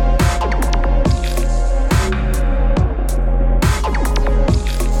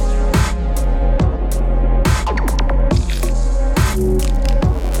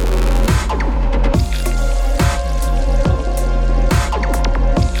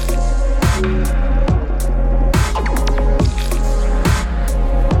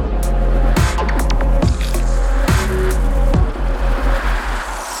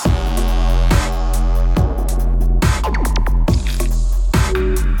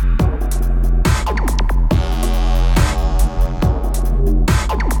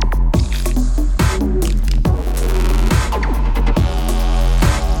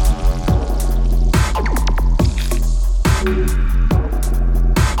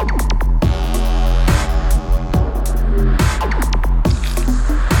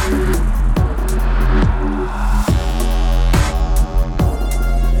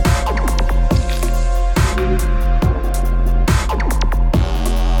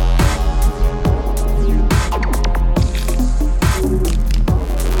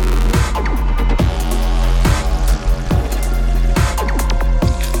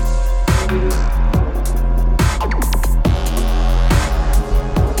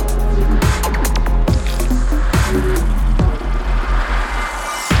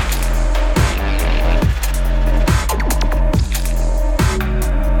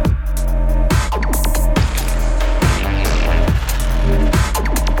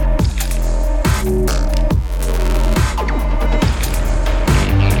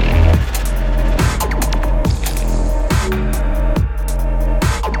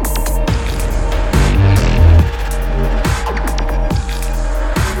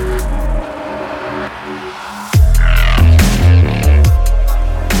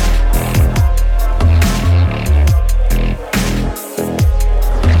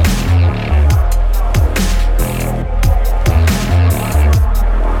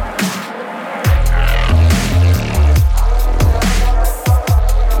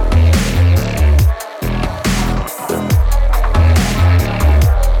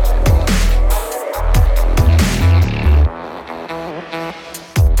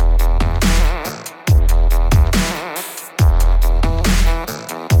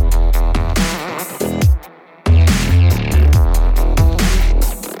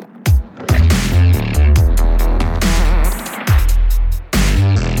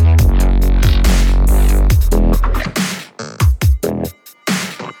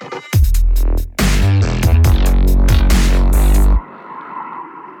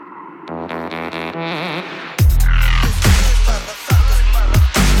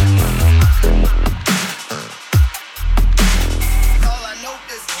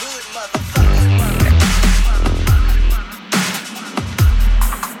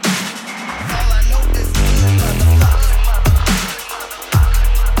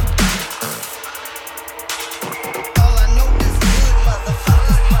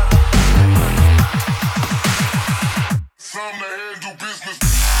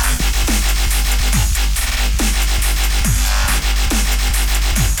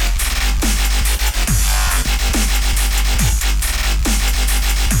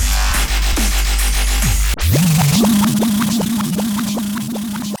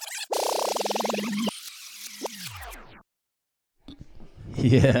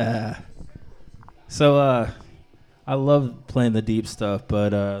 Yeah. So I love playing the deep stuff,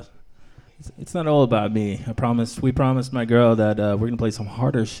 but it's not all about me. We promised my girl that we're gonna play some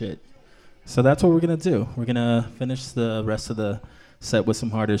harder shit. So that's what we're gonna do. We're gonna finish the rest of the set with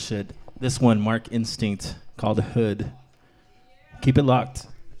some harder shit. This one, Mark Instinct, called Hood. Keep it locked.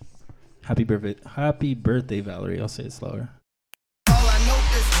 Happy birthday, Valerie. I'll say it slower. All I know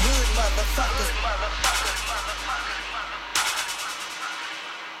is hood, motherfuckers.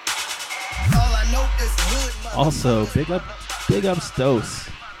 All I know is hood, motherfuckers. Also, big up Stos.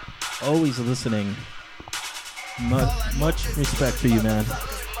 Always listening. Much respect for you, man.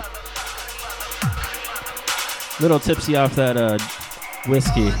 Little tipsy off that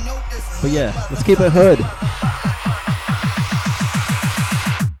whiskey. But yeah, let's keep it hood.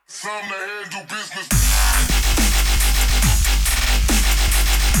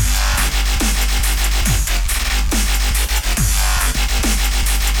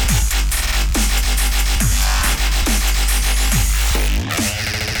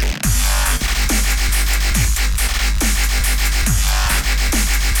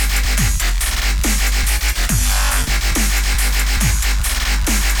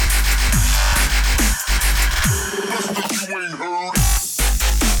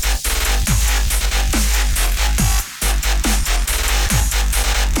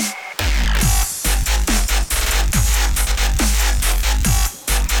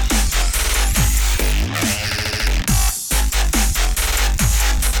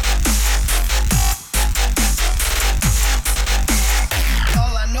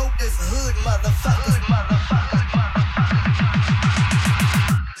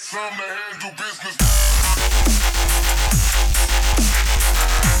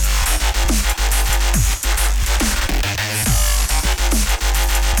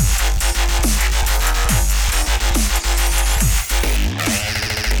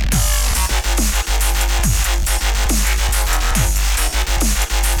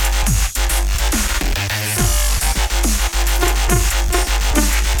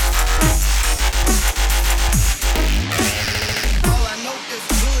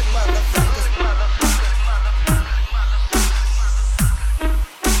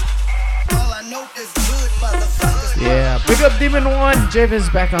 Big up DMN1,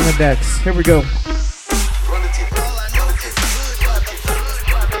 JVIZ back on the decks. Here we go.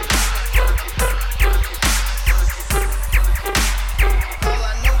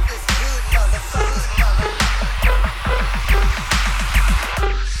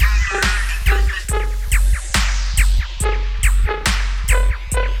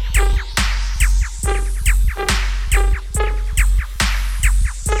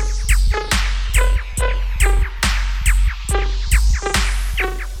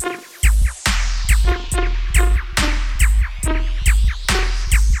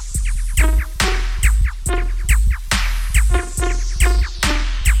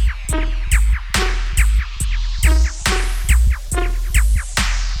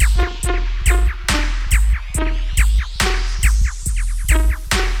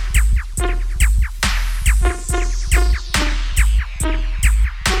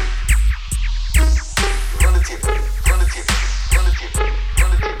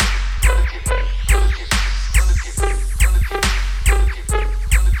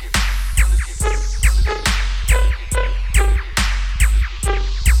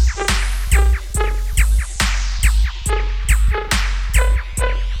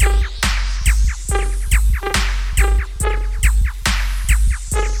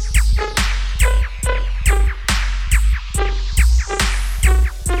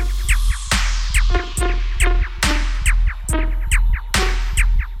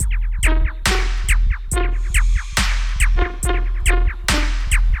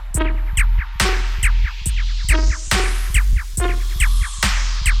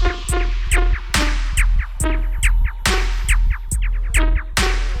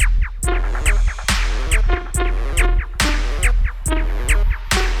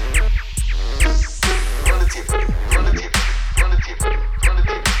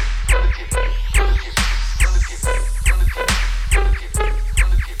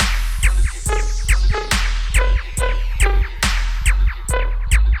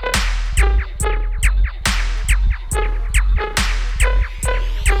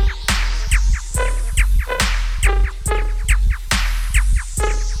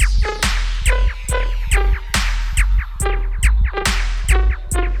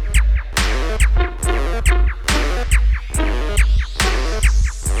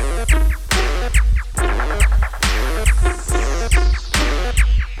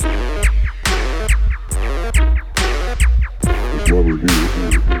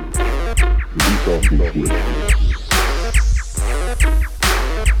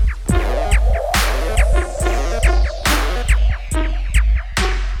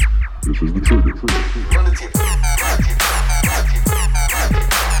 pushes the trigger. Run the tip.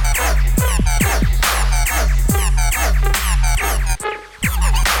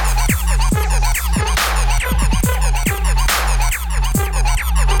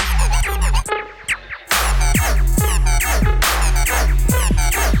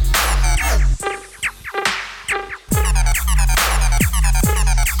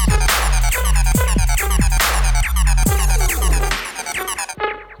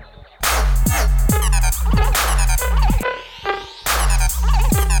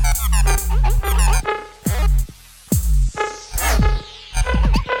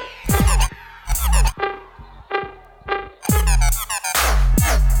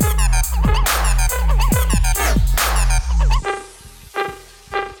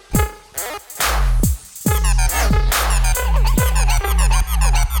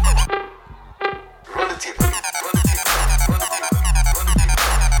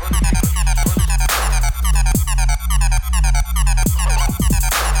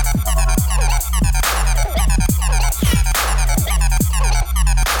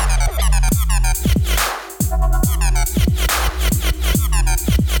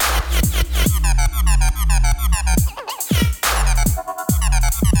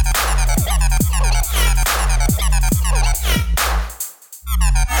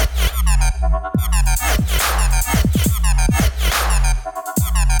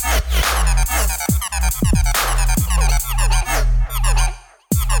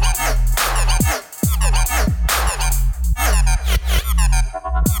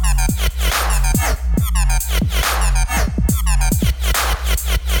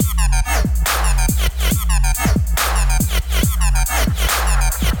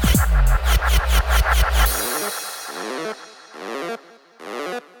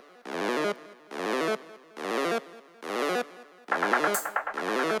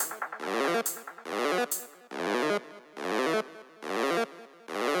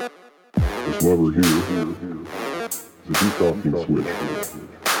 That's why we're here. The decocking switch.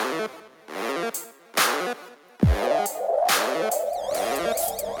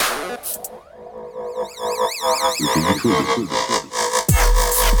 This is the trigger.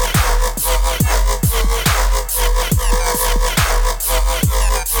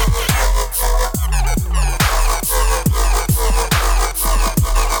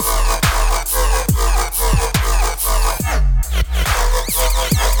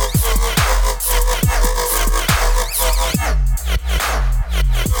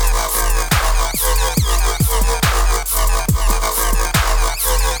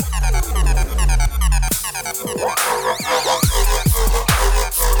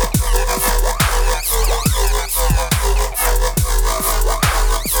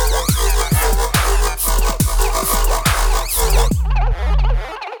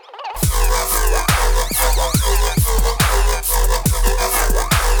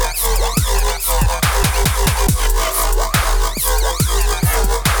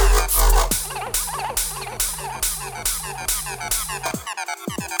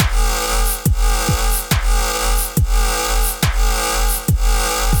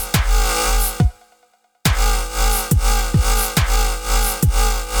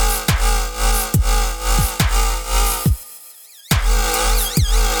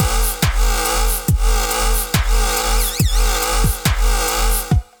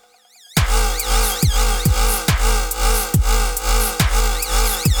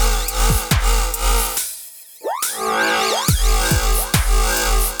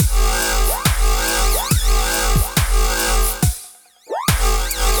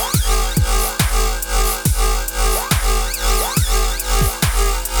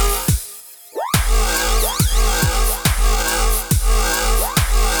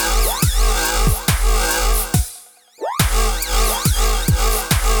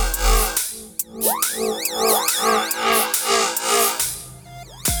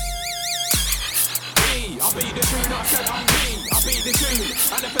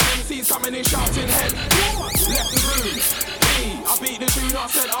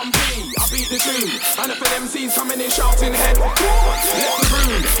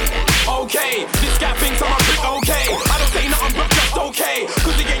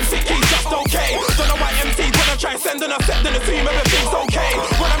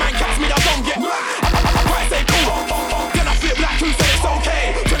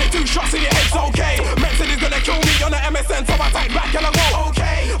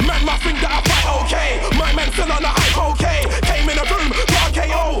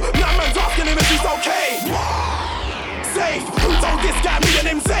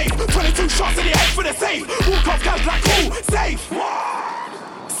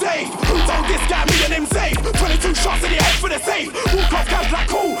 safe. Who told this guy me and him safe? 22 shots in the head for the safe. Walk off guys like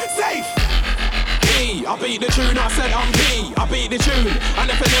cool, safe. P, I beat the tune, I said I'm P. I beat the tune, and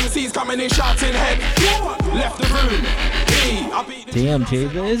if an MC's coming in shouting head, left the room. P, I beat the Damn,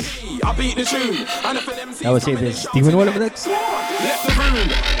 JVIZ. I beat the tune, and if an MC's I would say this. Demon, what next? left the room.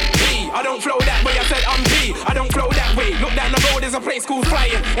 P, I don't flow that way, I said I'm P. I don't flow that way. Look down the road, there's a place called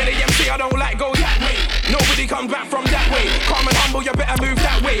flying. In the MC, I don't like go that way. Nobody comes back from that way. Calm and humble, you better move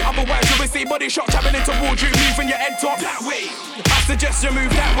that way. Otherwise, you will see body shots happening towards you, moving your head top that way. I suggest you move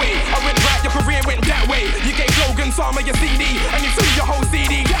that way. I went right, your career went that way. You gave Logan some of your CD, and you threw your whole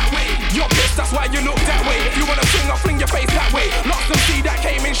CD that way. You're pissed, that's why you look that way. If you wanna sing, I'll fling your face that way. Lots of C that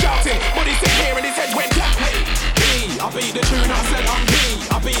came in shouting, but he sit here and his head went that way. P, I beat the tune, I said I'm P.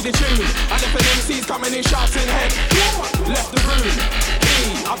 I beat the tune, and if an MC's coming in shouting head, left the room. P,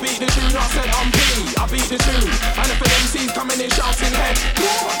 I beat the tune, I said I'm P. I beat the tune, and if an MC's coming in shouting head,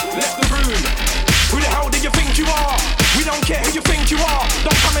 left the room. Who the hell do you think you are? We don't care who you think you are.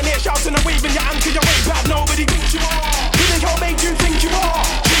 Don't come in here shouting and waving your hand to your way back. Nobody thinks you are. Who the hell made you think you are?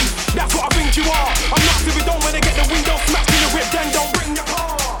 Chief, that's what I think you are. I'm not if we don't wanna get the window smashed in your whip, then don't bring your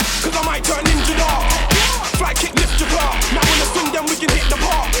car. Cause I might turn ninja dog. Fly kick, lift your car. Now when I swing then we can hit the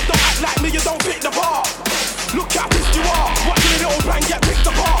bar. Don't act like me, you don't fit the bar. Look how pissed you are. Watching a little plan get picked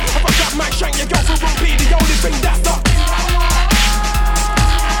apart. If I grab my shank, you go for wrong beat. The only thing that's up.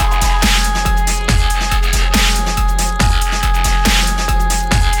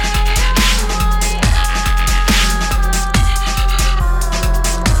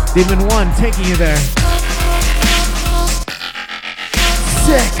 DMN1 taking you there.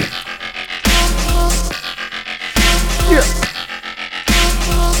 Sick. Yeah.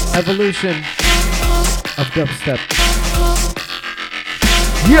 Evolution of dubstep.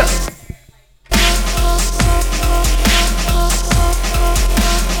 Yeah.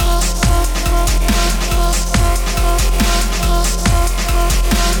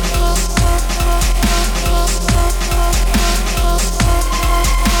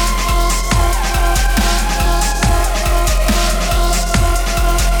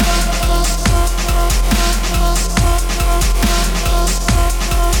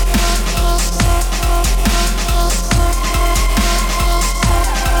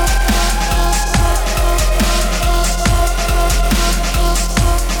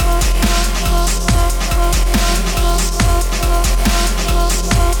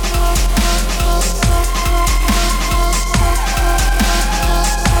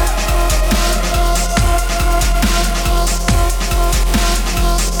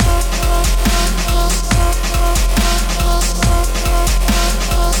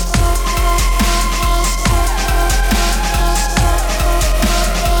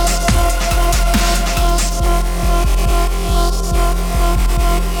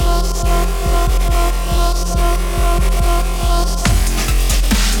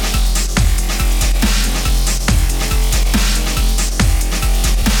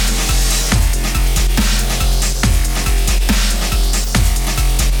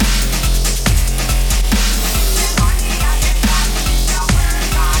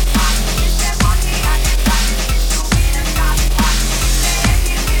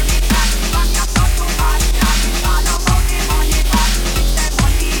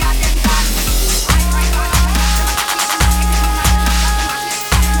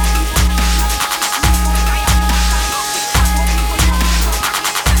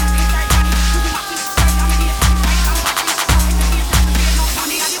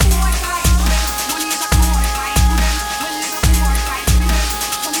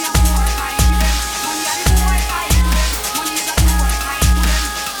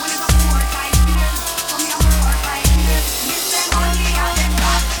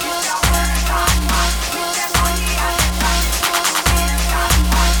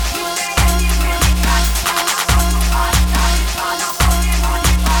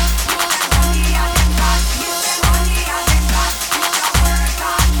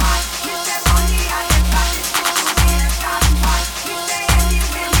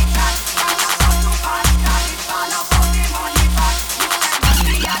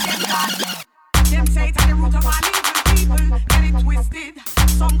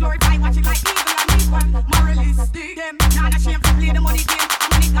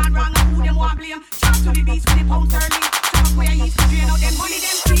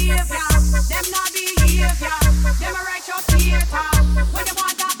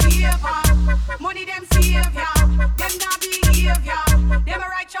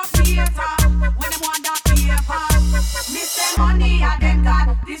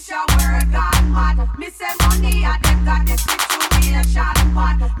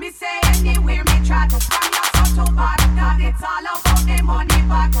 Me say anywhere me try. From your soul to Baghdad, it's all about the money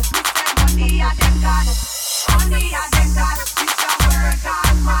back. Me say money a them God. Money a them God. It's your word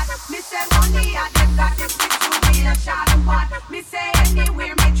gone mad. Me say money a them God. This situation bad. Me say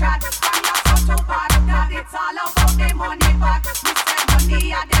anywhere me try. From your soul to Baghdad, it's all about the money back. Me say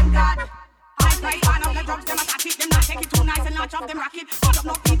money a them God. I play one of the drugs, them a catch it. Them not take it too nice and launch off them rocket. Hold up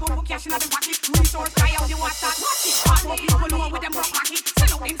no people who cash in at them pocket. Resource try out the watch that watch it. All more people know with them broke pocket.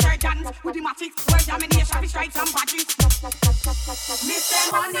 Send out insurgents with the matic. Word domination, we stripes and badges. Me say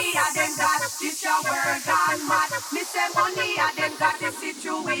money a them God. This your word gone mad. Me say money a them God. This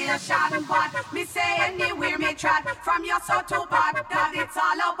situation bad. Me say anywhere me trod. From your soul to Baghdad, it's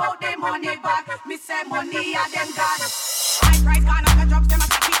all about the money back. Me say money a them God. High price gone on the drugs, them a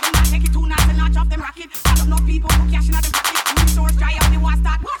catch it. Them not take it too nice and launch off them rocket. All up no people who cash in at them pocket. Resource dry out the war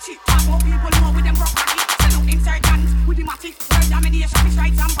start watch it. All more people know with them broke pocket. Send out insurgents with the matic. Word domination, we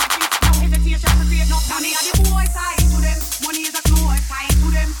stripes and badges. No hesitation to create no money. Money a the boy side to them. Money is a close side to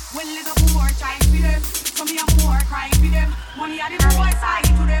them. Well is a poor child for them. So me a more cry for them. Money a the boy side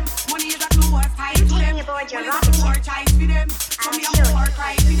to them. Money is a close side to them. Well is a poor child for them. So me a more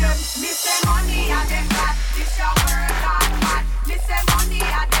cry for them. Me say money a them God. This your word God mad. Me say money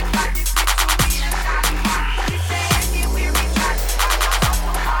a them God. This situation bad. Me say anywhere we try. It's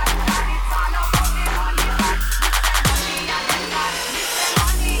all about the money back. Me say money a them God. Me say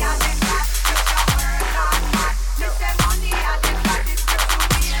money a them God. This your word God mad. Me say money a them God. This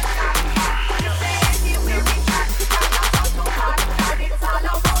situation bad. Me say anywhere we try. It's all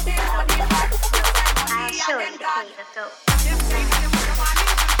about the money back. Me say money a them God.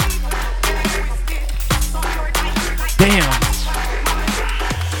 Damn.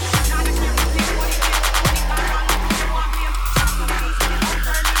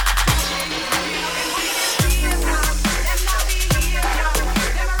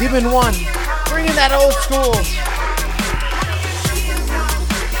 DMN1, bringing that old school.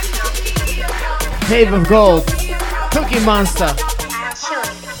 Cave of Gold, Cookie Monster,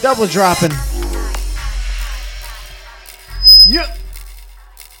 double dropping. Yep.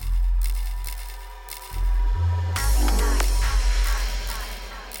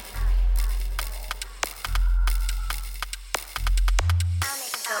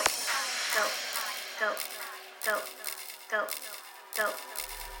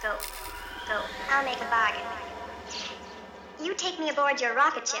 I'll make a bargain. You take me aboard your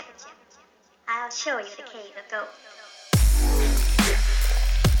rocket ship. I'll show you the cave of gold.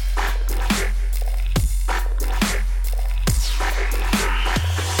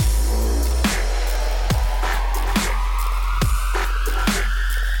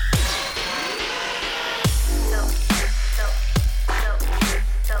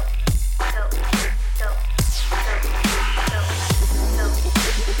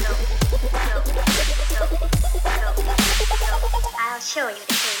 I'll show you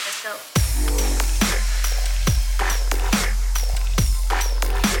the cave of gold.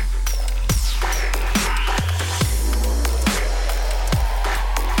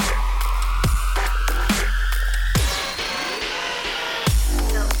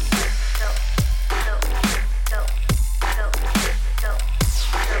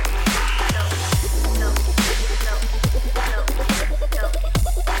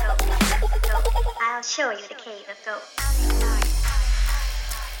 I'll show you the cave of gold.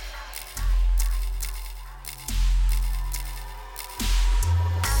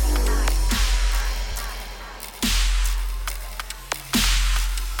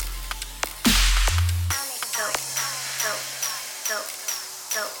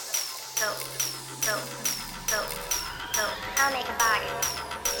 I'll make a bargain.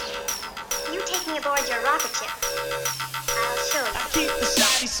 You take me aboard your rocket ship. I'll show you. I keep the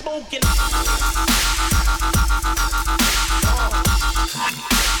shotty smoking.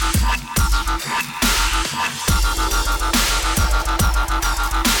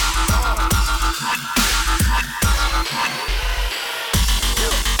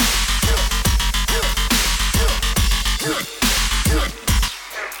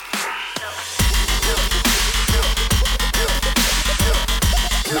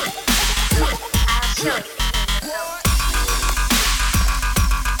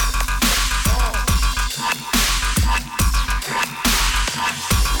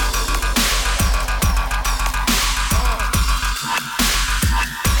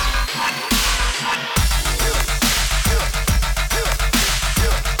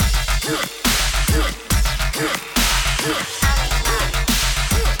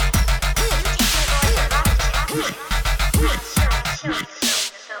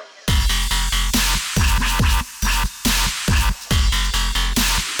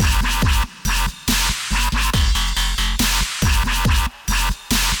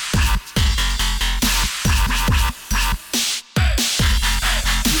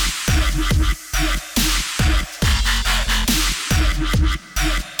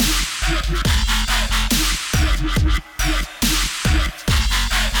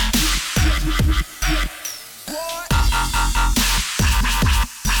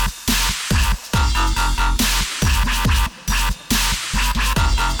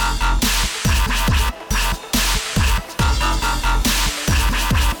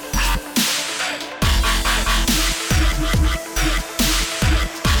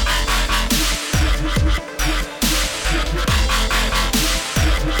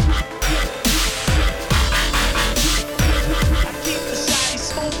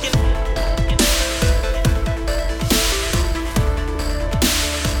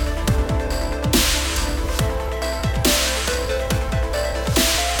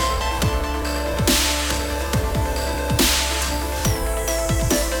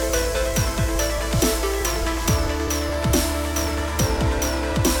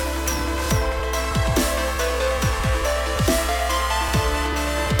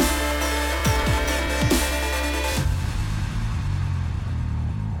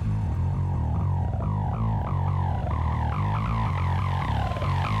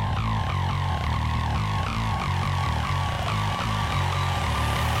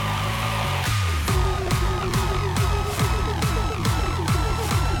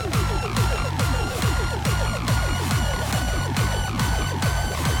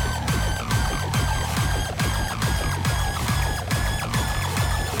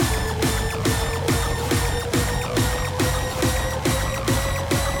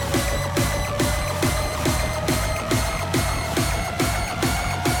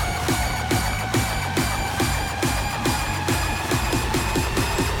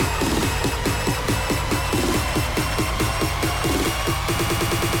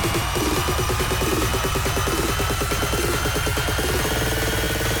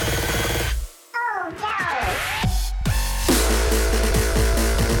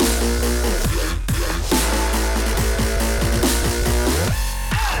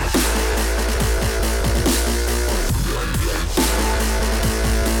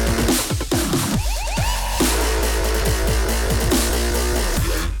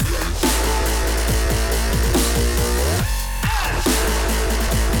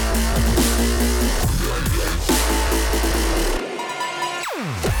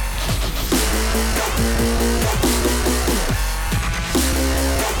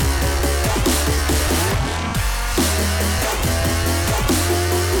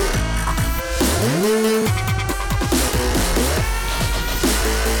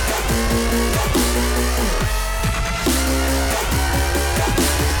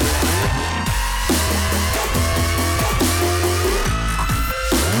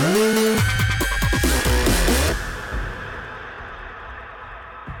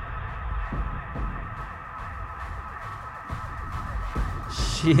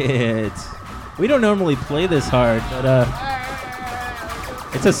 Shit. We don't normally play this hard, but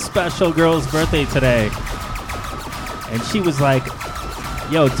it's a special girl's birthday today. And she was like,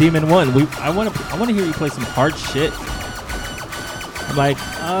 yo, DMN1, I want to hear you play some hard shit. I'm like,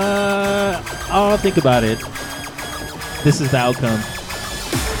 I'll think about it. This is the outcome.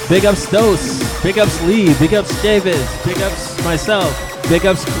 Big ups Dose, big ups Lee, big ups JVIZ, big ups myself, big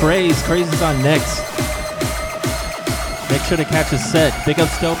ups Craze. Craze is on next. Make sure to catch a set. Big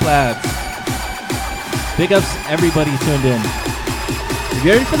ups Dope Labs. Big ups everybody tuned in.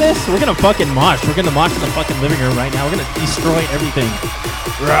 You ready for this? We're gonna fucking mosh. We're gonna mosh in the fucking living room right now. We're gonna destroy everything.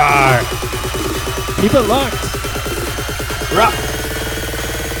 Rawr. Keep it locked. Rawr.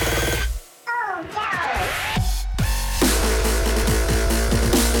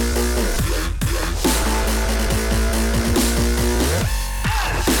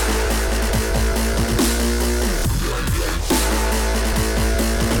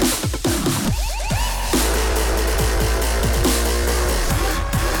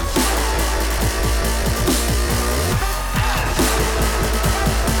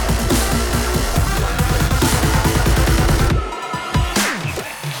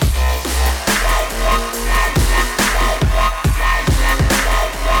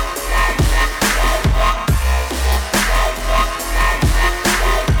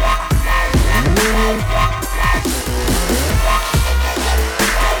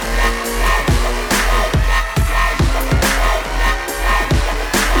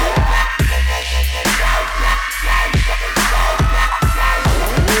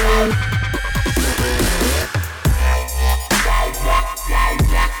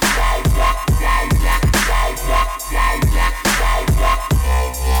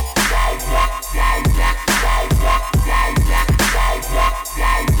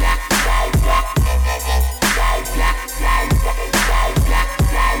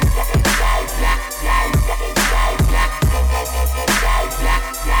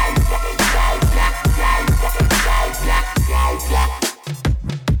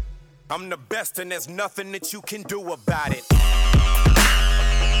 I'm the best and there's nothing that you can do about it.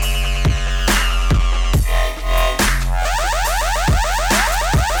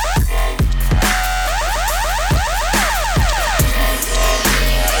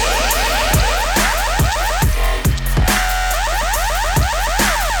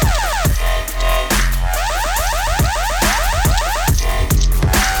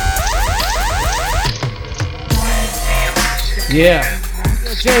 Yeah.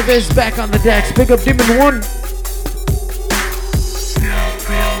 JVIZ back on the decks. Big up DMN1.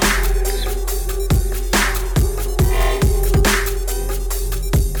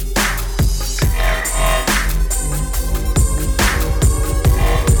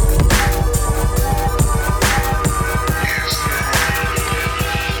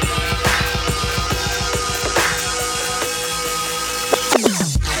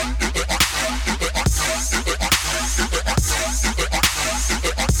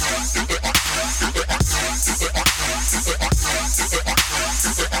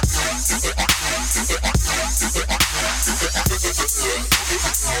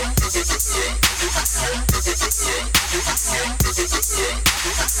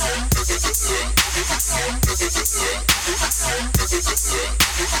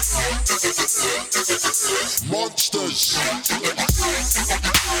 Monsters.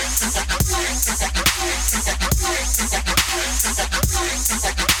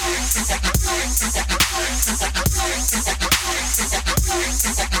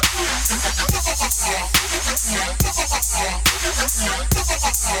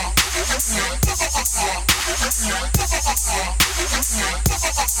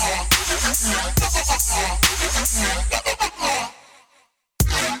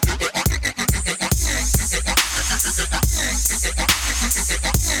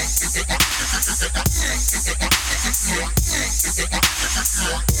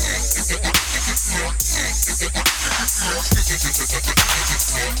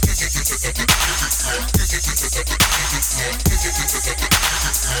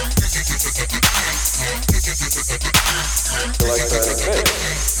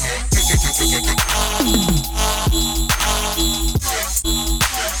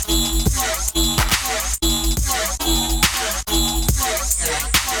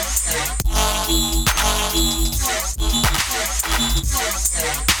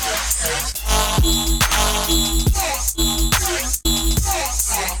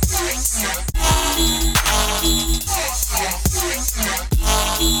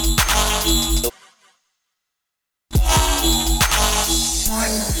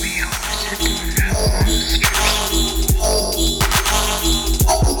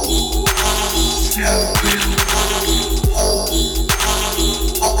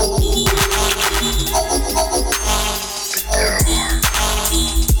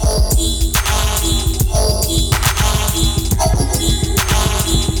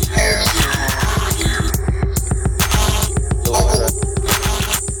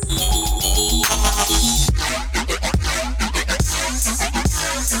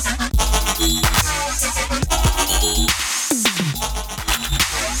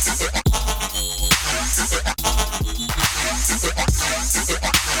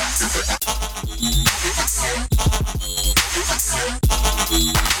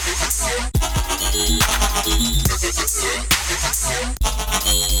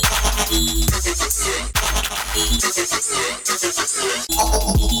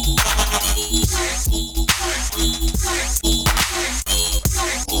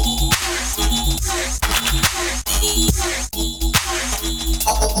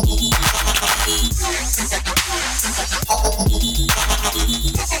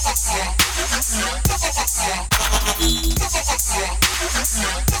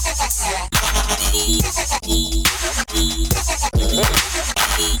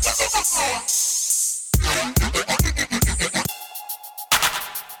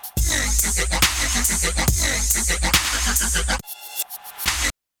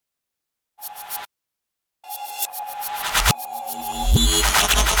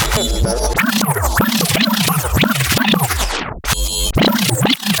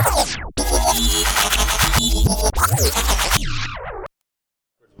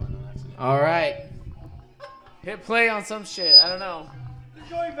 All right. Hit play on some shit. I don't know. It's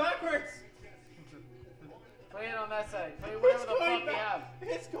going backwards. Play it on that side. Play whatever the fuck you have.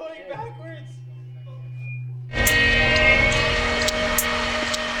 It's going backwards.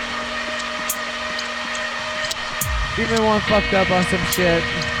 DMN1 fucked up on some shit.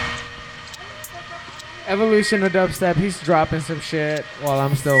 Evolution of Dubstep. He's dropping some shit while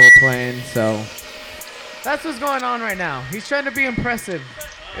I'm still playing, so that's what's going on right now. He's trying to be impressive.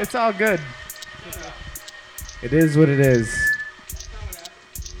 It's all good. It is what it is.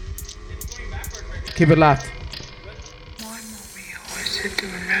 Keep it locked.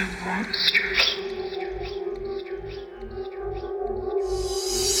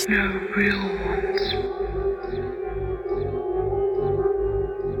 No real ones.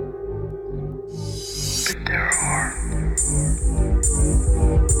 But there are.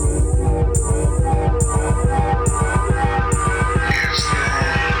 Yes, there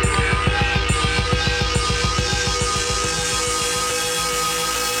are.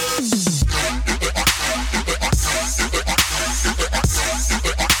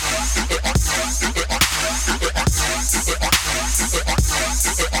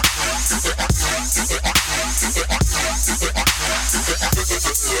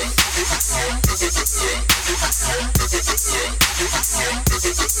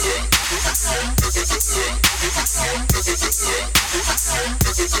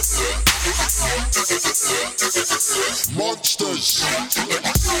 Monsters.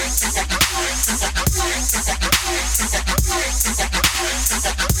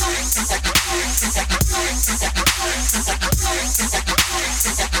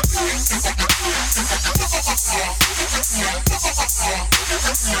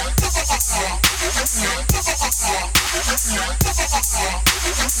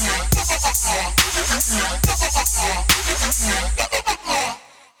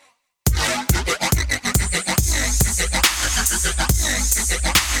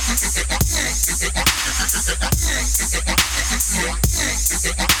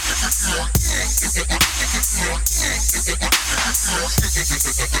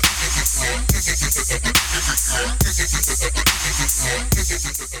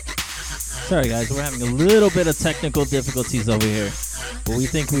 Sorry guys, we're having a little bit of technical difficulties over here, but we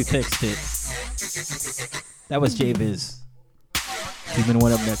think we fixed it. That was JVIZ.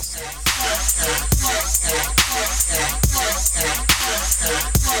 DMN1 up next.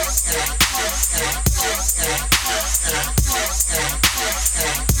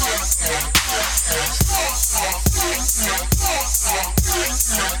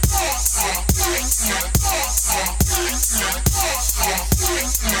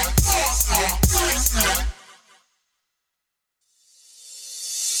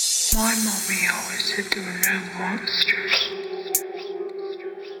 My mommy always said there were no monsters.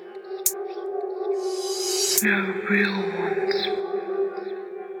 No real ones.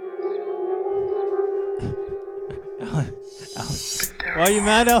 Why are you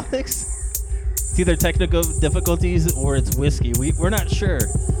mad, Alex? It's either technical difficulties or it's whiskey. We're not sure.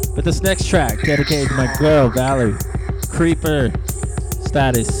 But this next track, dedicated to my girl, Valerie. Creeper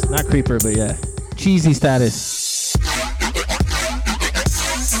status. Not creeper, but yeah. Cheesy status.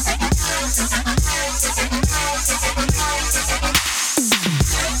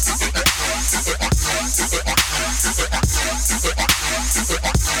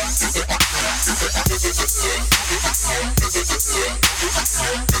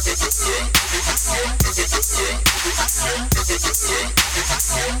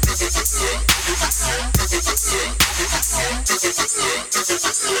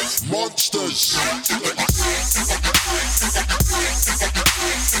 Monsters.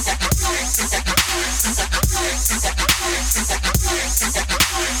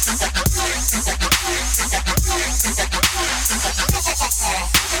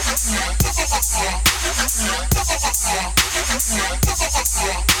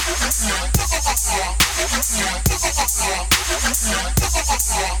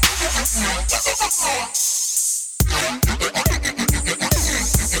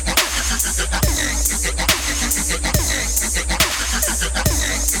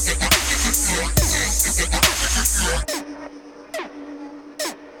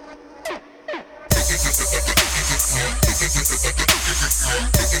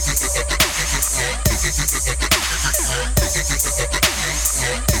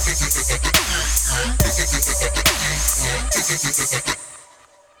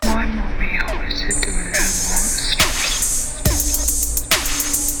 My mommy always said there were no monsters.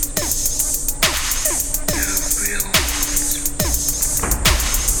 No real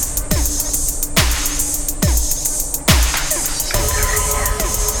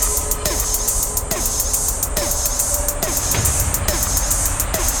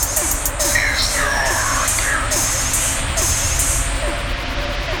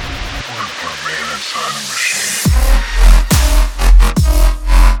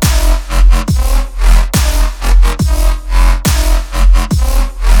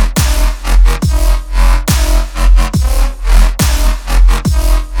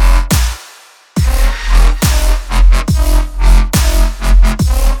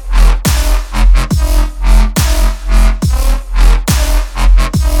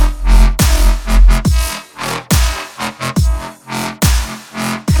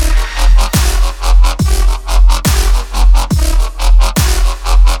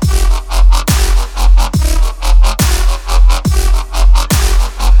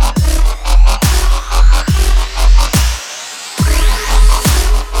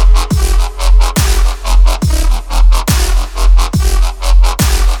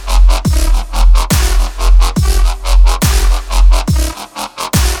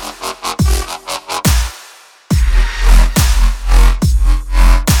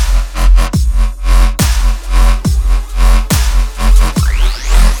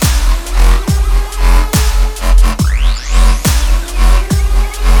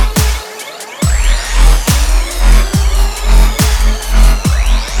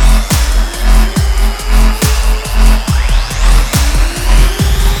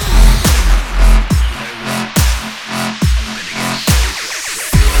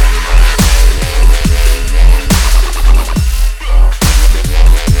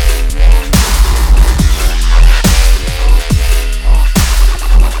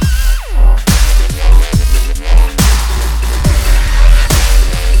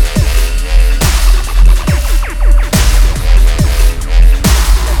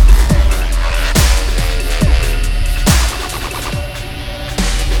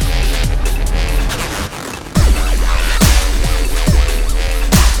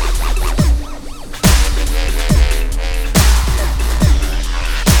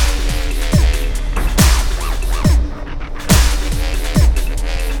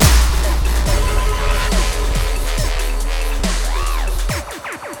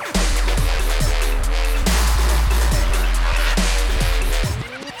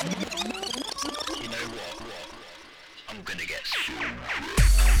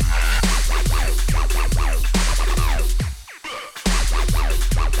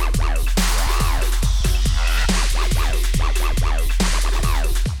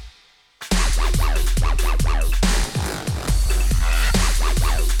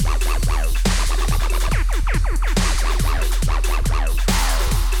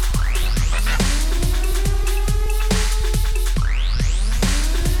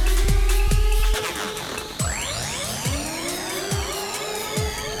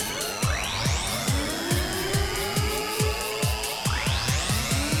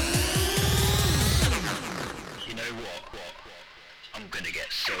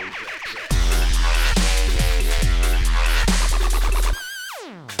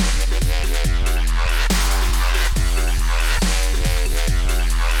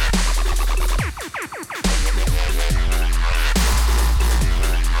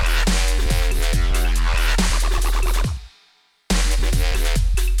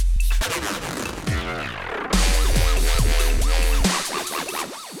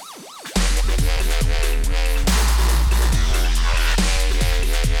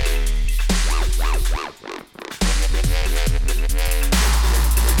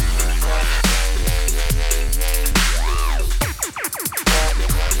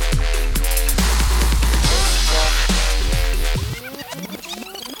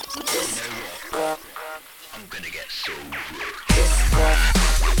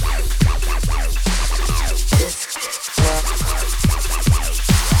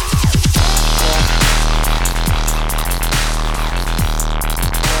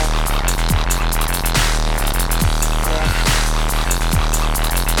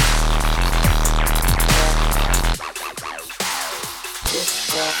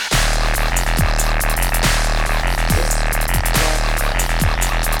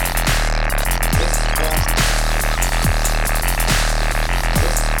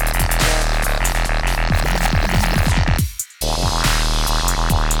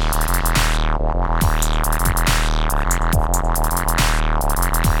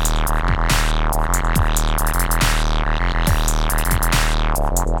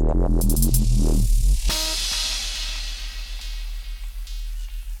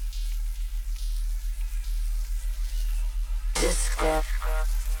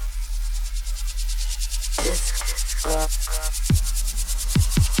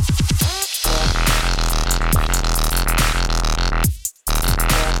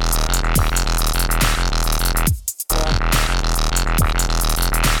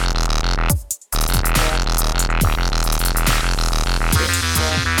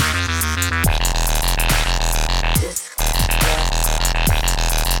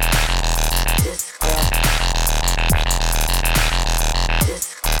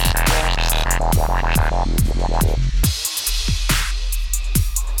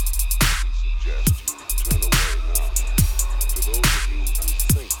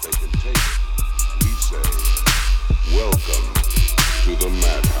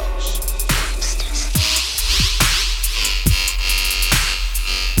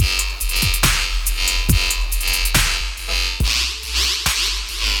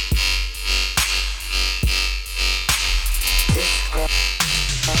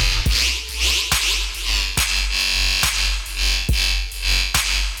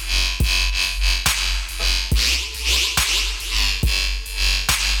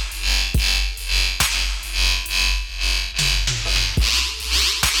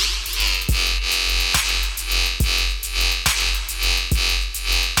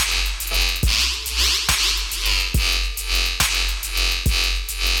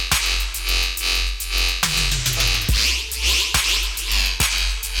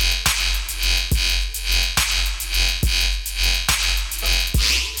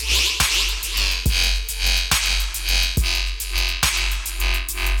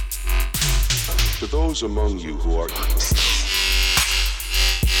Those among you who are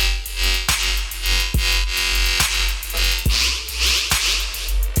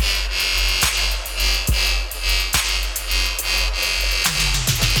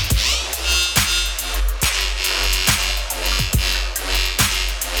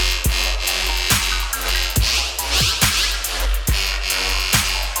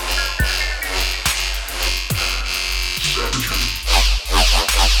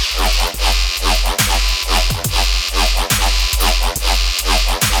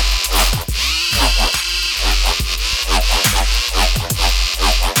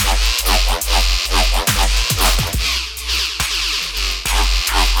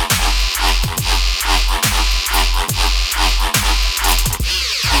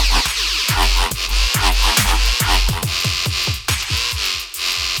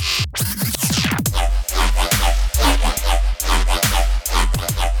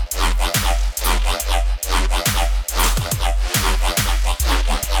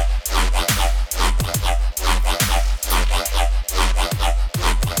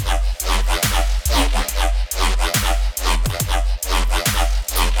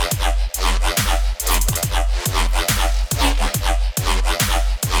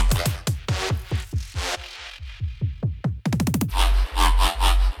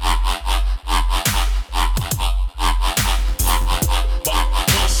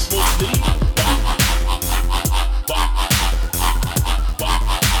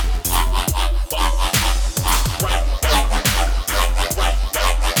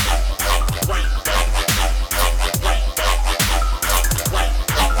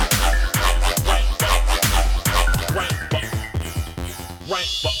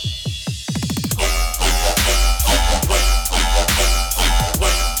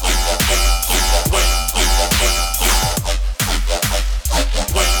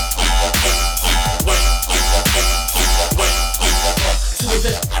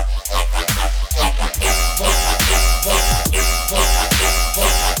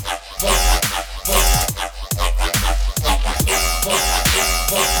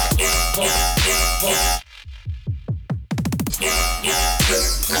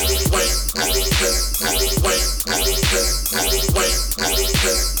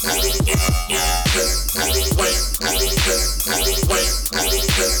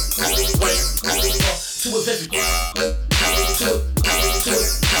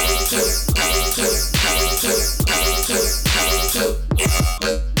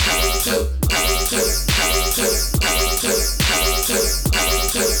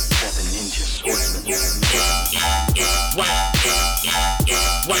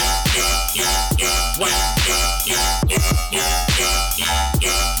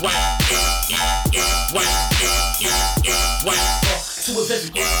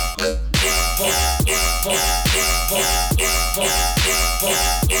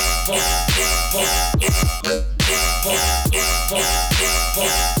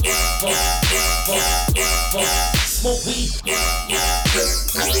Smoke weed.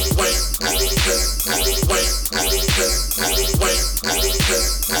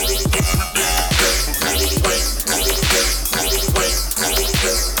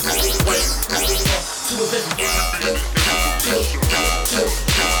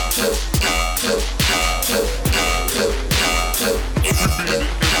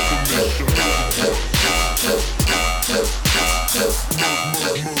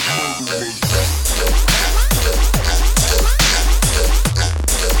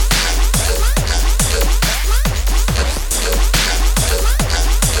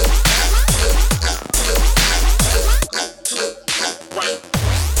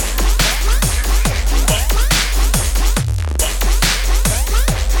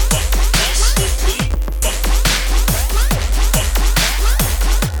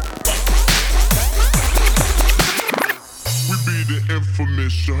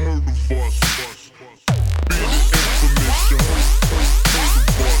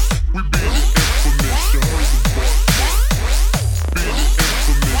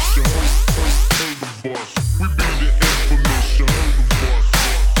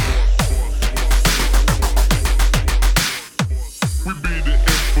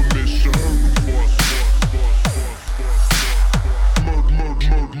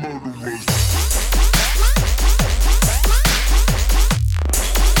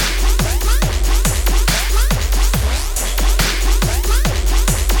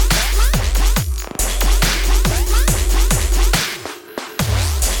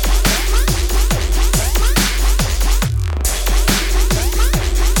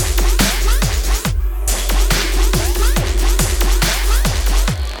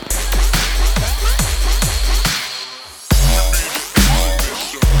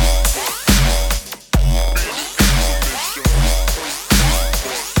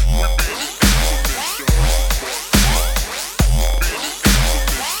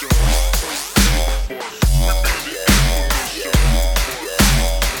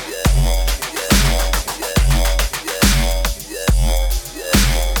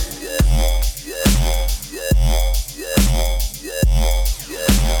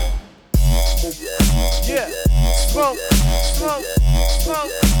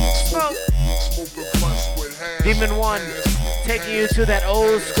 DMN1 taking you to that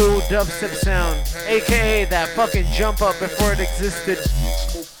old school dubstep sound, aka that fucking jump up before it existed.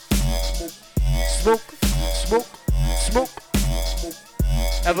 Smoke, smoke, smoke.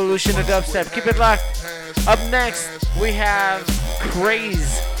 Evolution of dubstep. Keep it locked. Up next, we have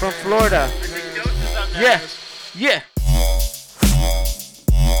Craze from Florida. Yeah, yeah.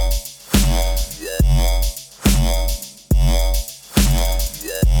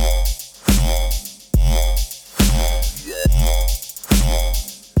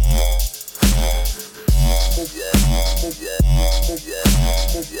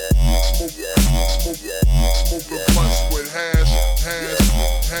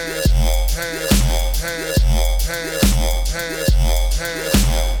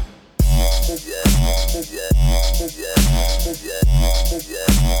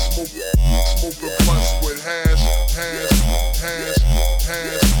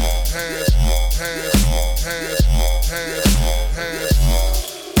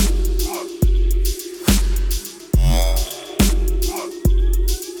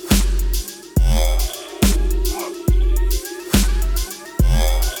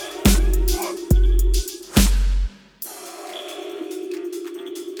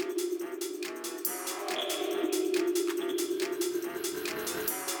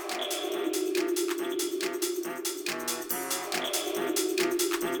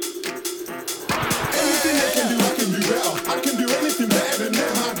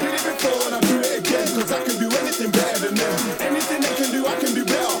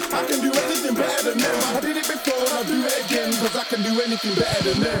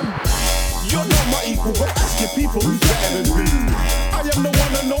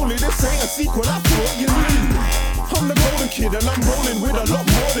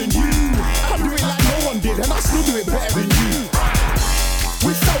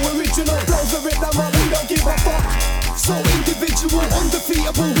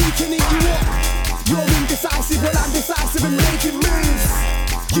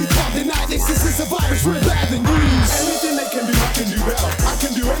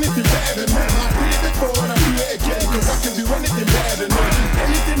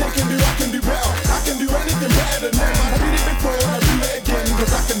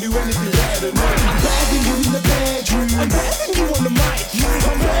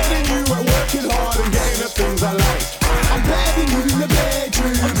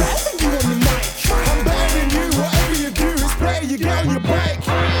 You're mic.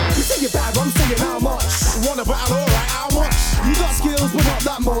 You say you're bad, I'm saying how much. Wanna battle, alright, how much? You got skills, but not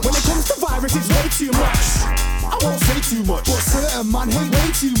that much. When it comes to virus, it's way too much. I won't say too much, but certain man hate way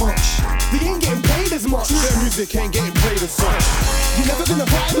too much. They ain't getting paid as much. Their music ain't getting played as such. You're never gonna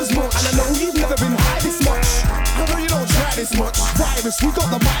vibe as much, and I know you've never been high this much. I know you don't try this much. Virus, we got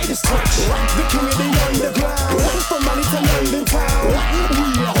the Midas touch. The king of the underground, from money to London town. We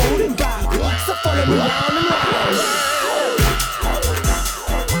are holding back, so follow me round and round.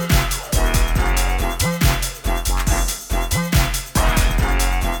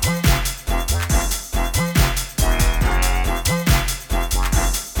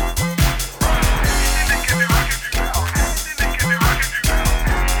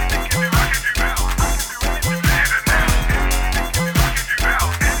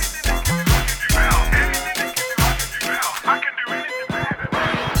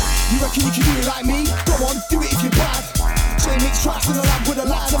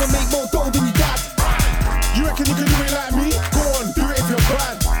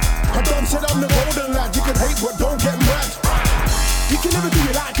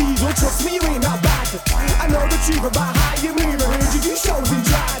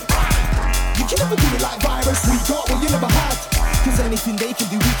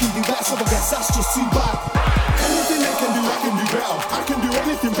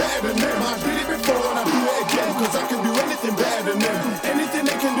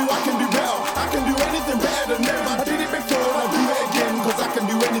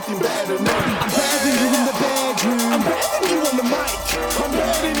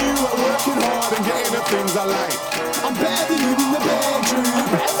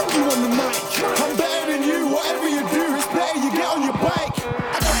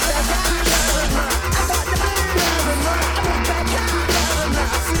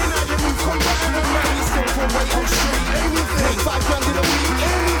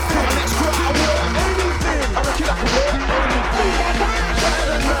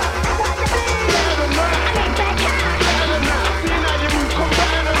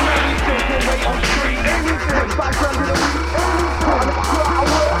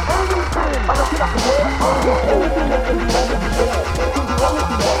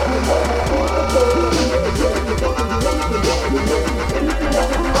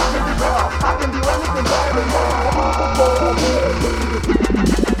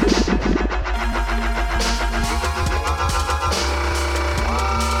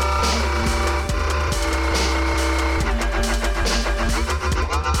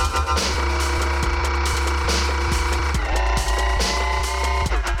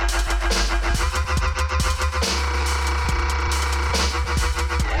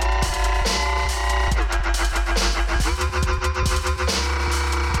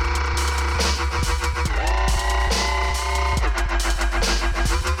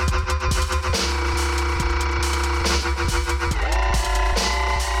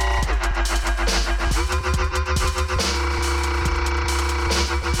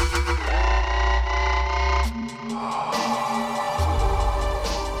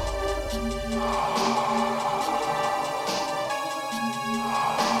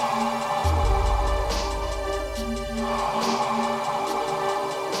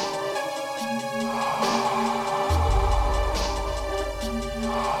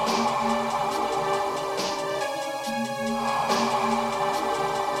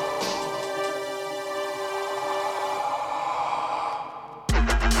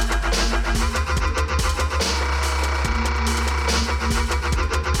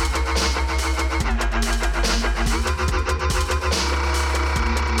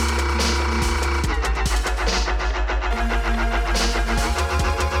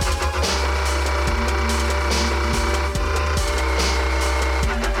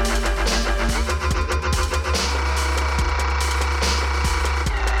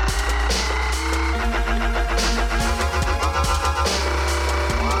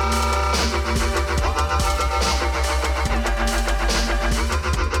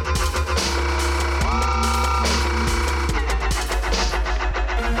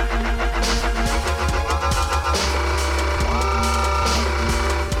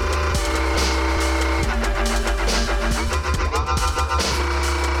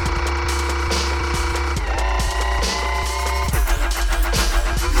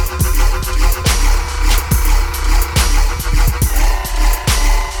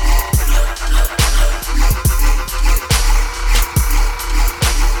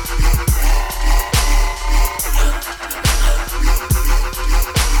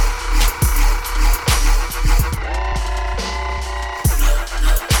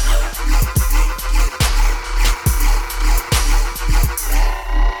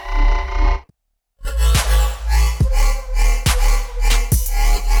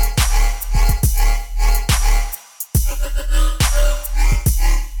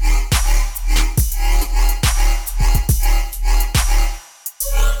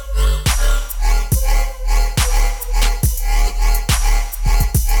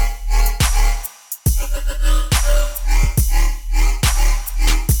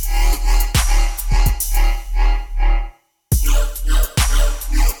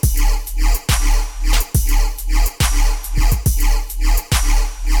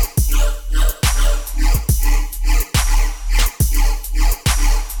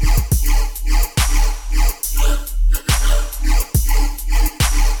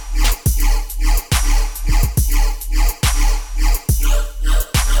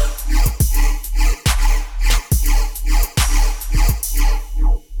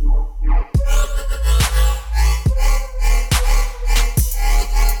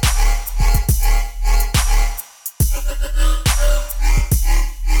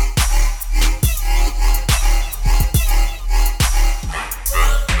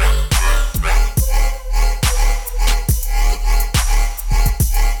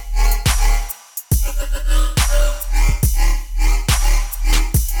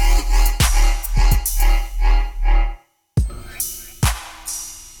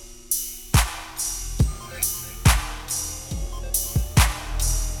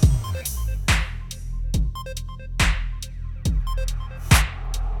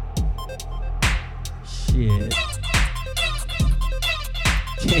 Shit.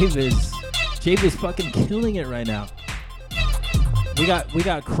 JVIZ fucking killing it right now. We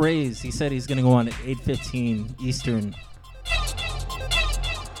got Craze. He said he's gonna go on at 8:15 Eastern.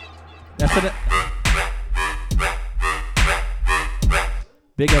 That's it.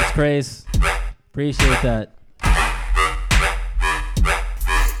 Big ups, Craze. Appreciate that.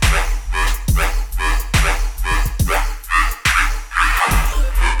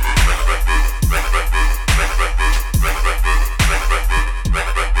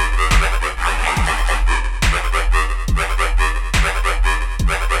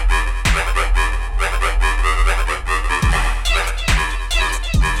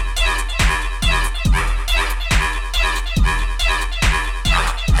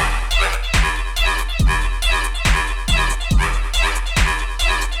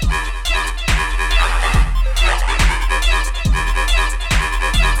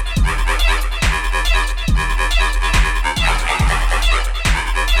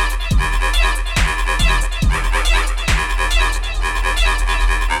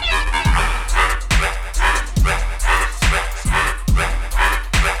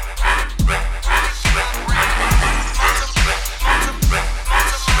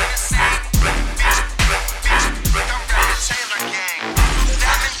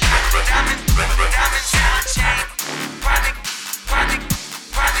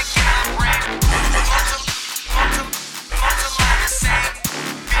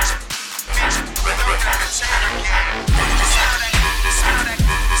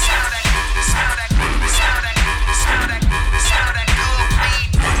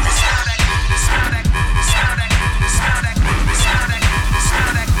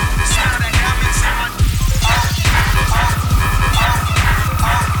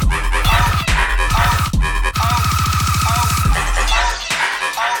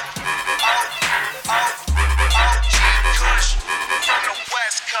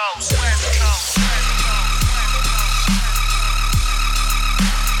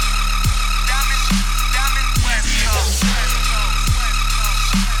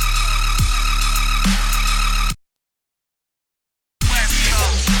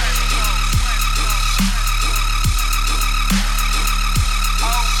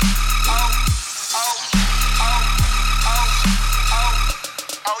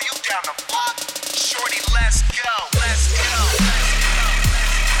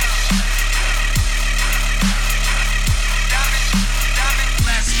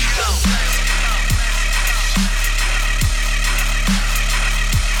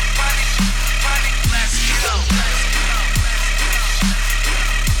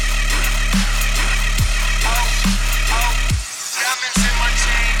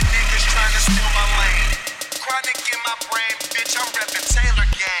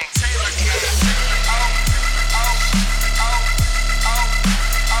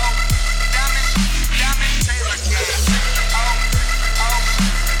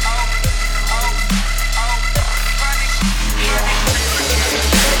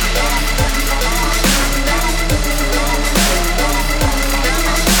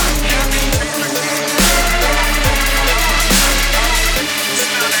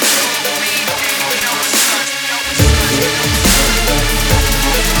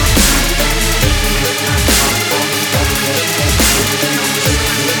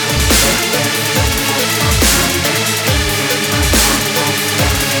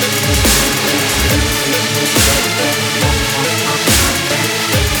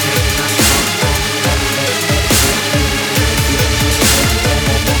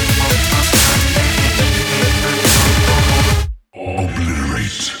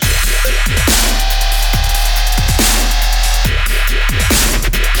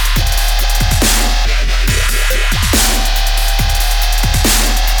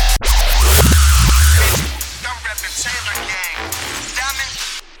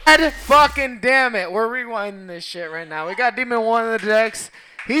 God fucking damn it. We're rewinding this shit right now. We got DMN1 on the decks.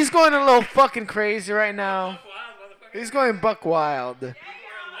 He's going a little fucking crazy right now. He's going buck wild.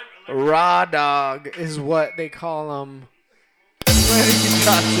 Raw dog is what they call him.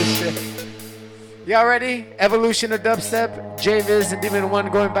 This shit. Y'all ready? Evolution of Dubstep, JVIZ and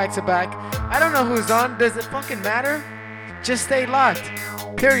DMN1 going back to back. I don't know who's on. Does it fucking matter? Just stay locked.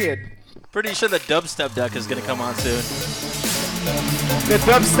 Period. Pretty sure the Dubstep deck is gonna come on soon. The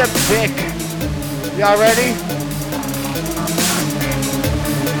Dubstep dick. Y'all ready?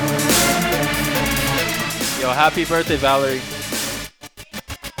 Yo, happy birthday, Valerie.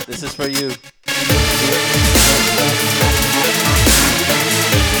 This is for you.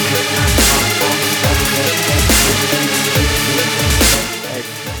 Hey,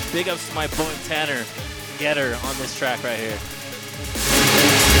 big ups to my boy Tanner. getter on this track right here.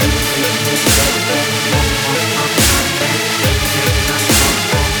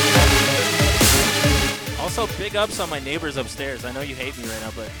 Also, big ups on my neighbors upstairs. I know you hate me right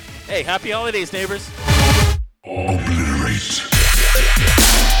now, but hey, happy holidays, neighbors. Obliterate.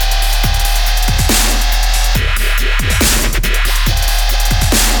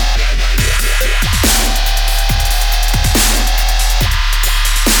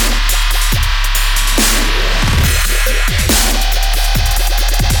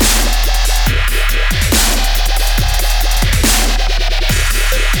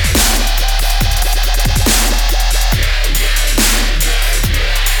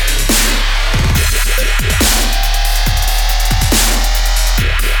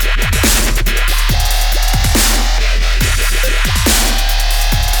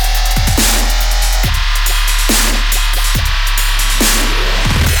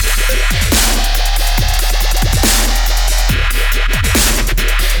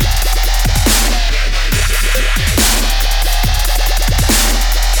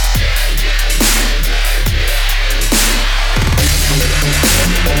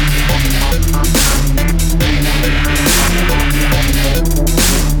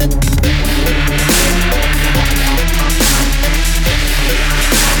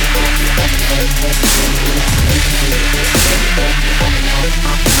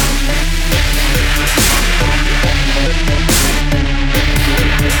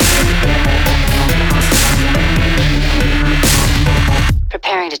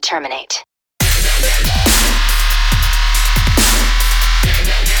 Preparing to terminate.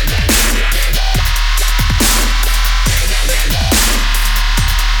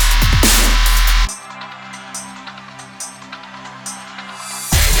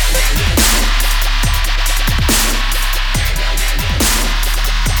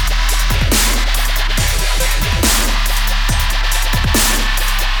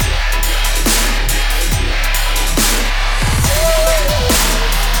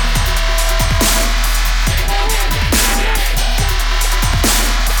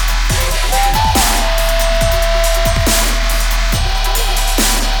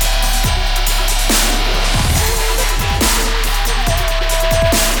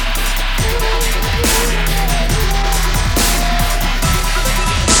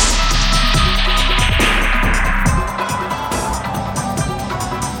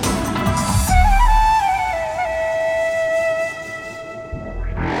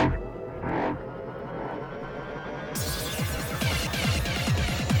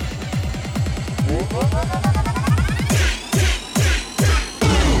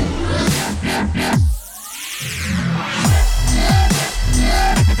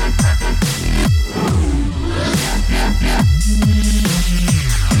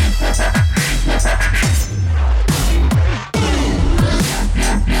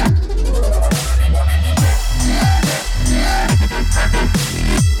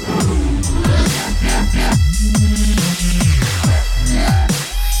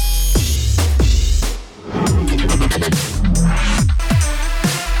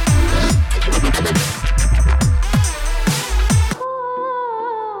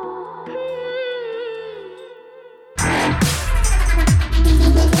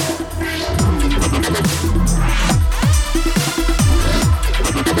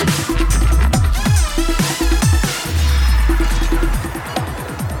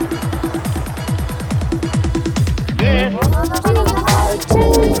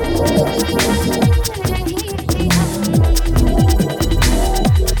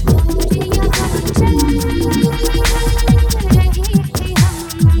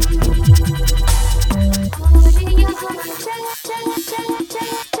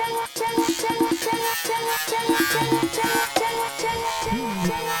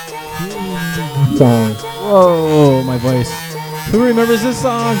 Song. Whoa, my voice. Who remembers this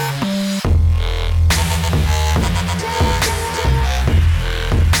song?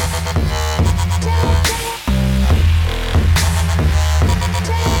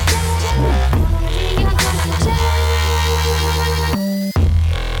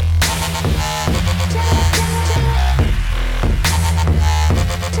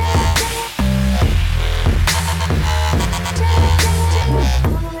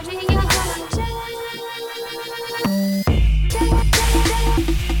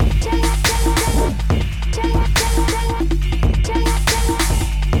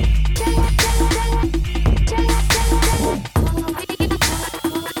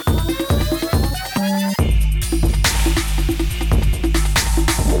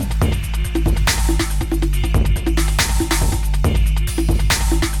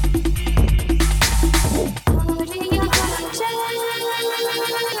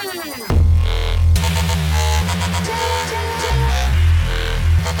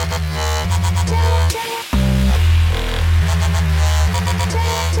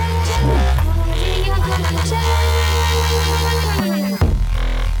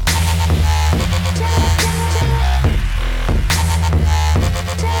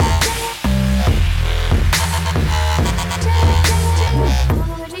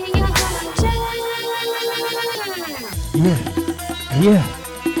 Yeah.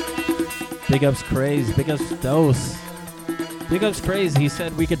 Big ups Craze. Big ups Dose. Big ups Craze. He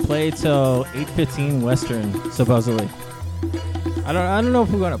said we could play till 8:15 Western, supposedly. I don't know if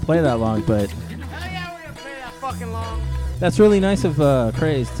we're gonna play that long, but Hell yeah, we're gonna play that fucking long. that's really nice of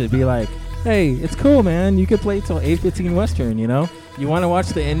Craze to be like, hey, it's cool, man. You could play till 8:15 Western. You know, you want to watch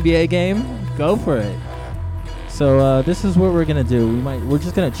the NBA game? Go for it. So this is what we're gonna do. We're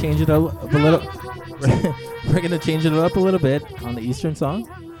just gonna change it up a little. We're gonna change it up a little bit on the Eastern song.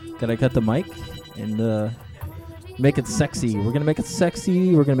 Gotta cut the mic and make it sexy. We're gonna make it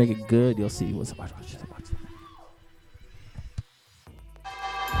sexy. We're gonna make it good. You'll see. Watch.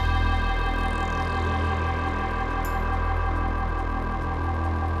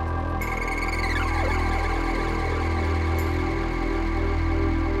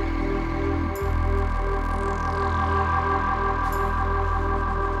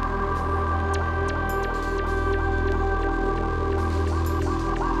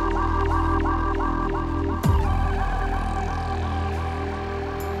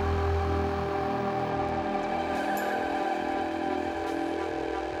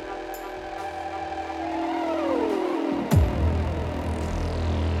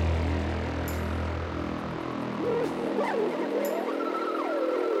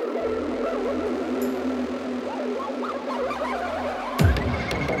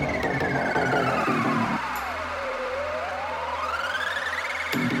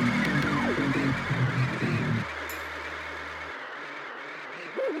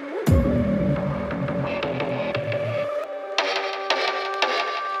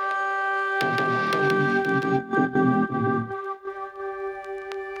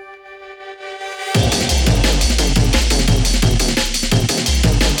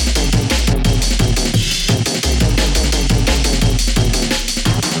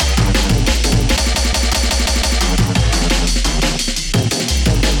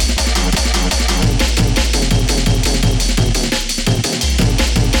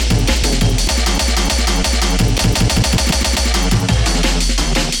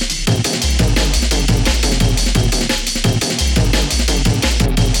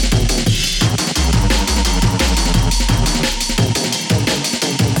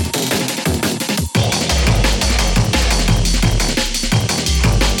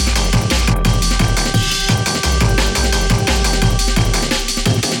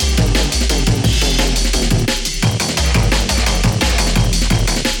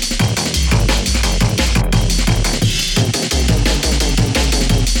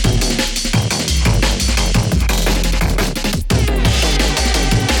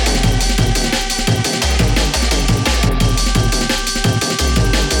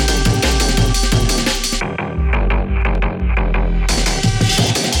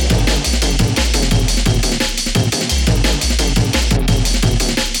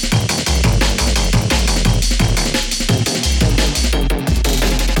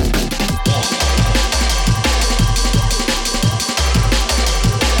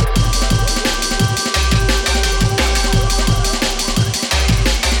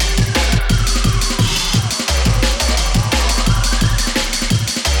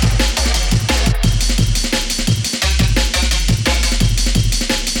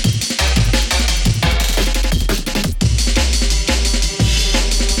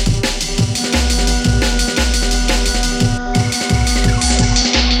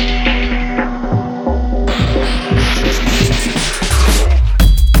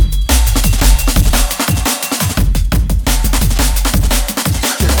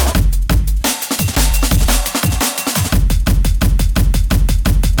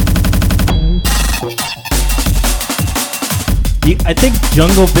 I think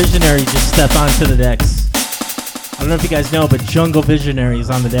Jungle Visionary just stepped onto the decks. I don't know if you guys know, but Jungle Visionary is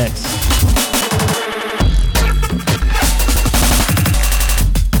on the decks.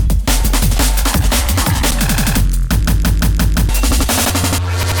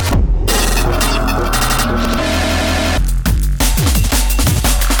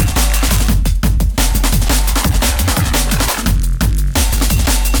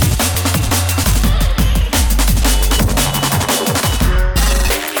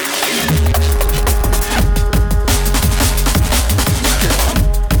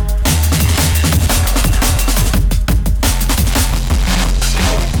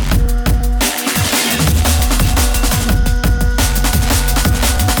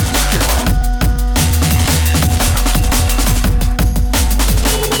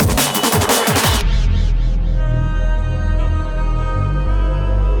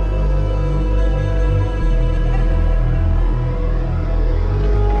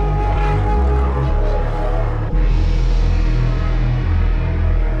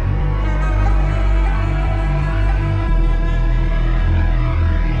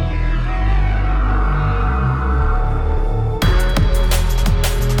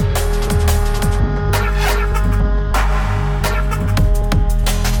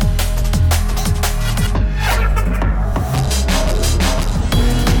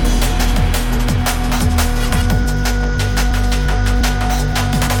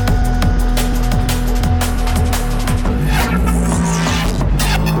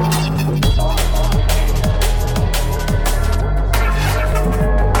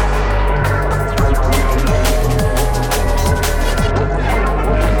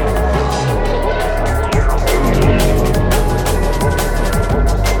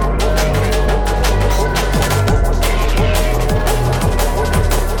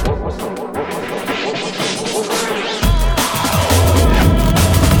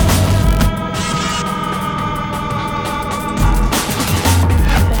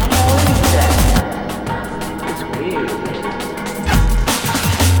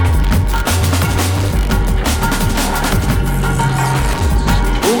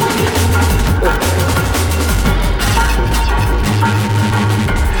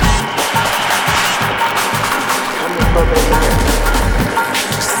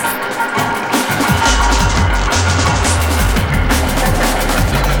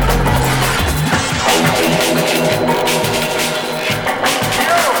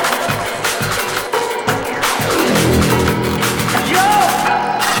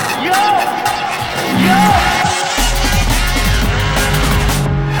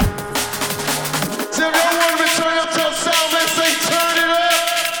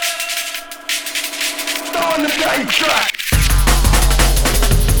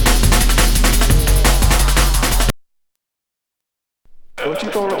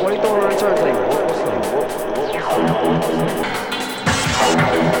 What you throwing on the turntable?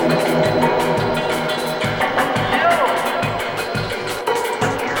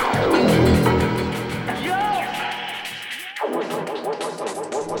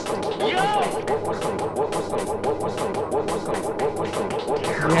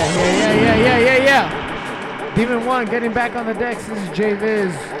 Yeah. DMN1 getting back on the decks. This is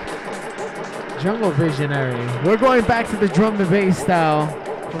JVIZ. Jungle Visionary. We're going back to the drum and bass style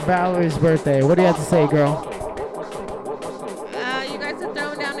for Valerie's birthday. What do you have to say, girl? You guys are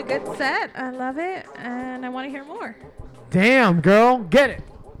throwing down a good set. I love it, and I want to hear more. Damn, girl. Get it.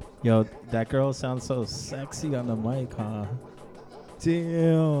 Yo, that girl sounds so sexy on the mic, huh?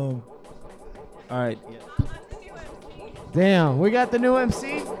 Damn. All right. Yeah. Damn, we got the new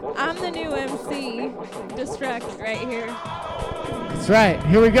MC? I'm the new MC. Distract right here. That's right.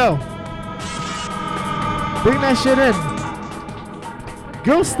 Here we go. Bring that shit in.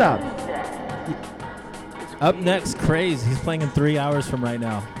 Girl, stop. Up next, Craze. He's playing in 3 hours from right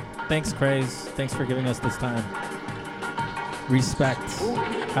now. Thanks, Craze. Thanks for giving us this time. Respect.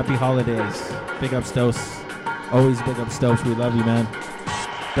 Happy holidays. Big ups, Dose. Always big ups, Dose. We love you, man.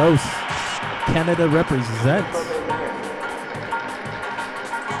 Dose. Canada represents.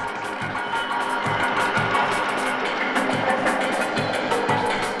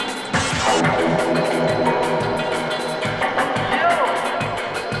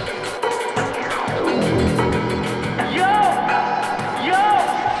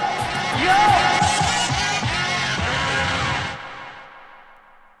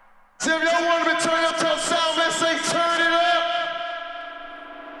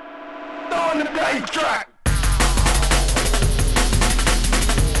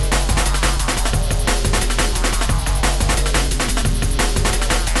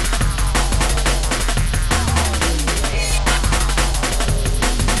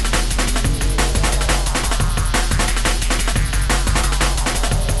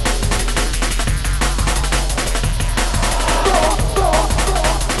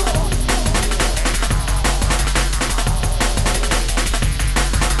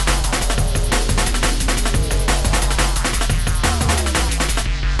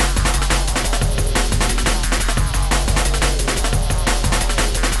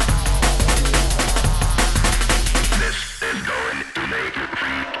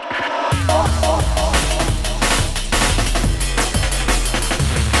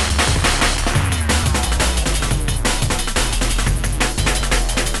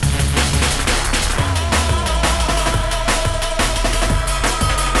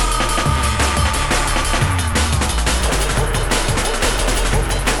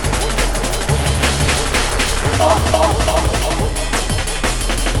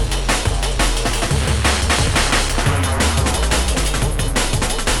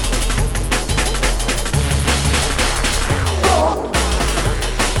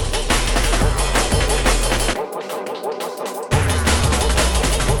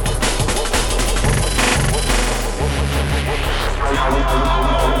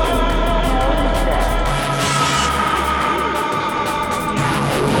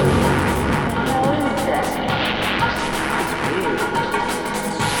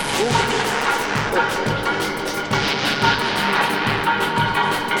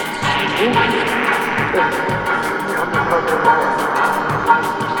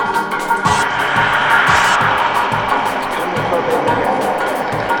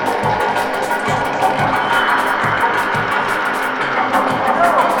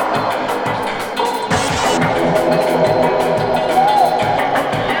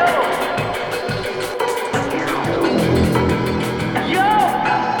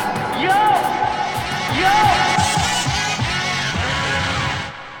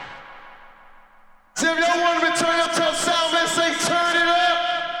 So if y'all want to return up to a sound, let's say turn it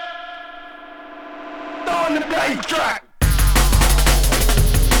up.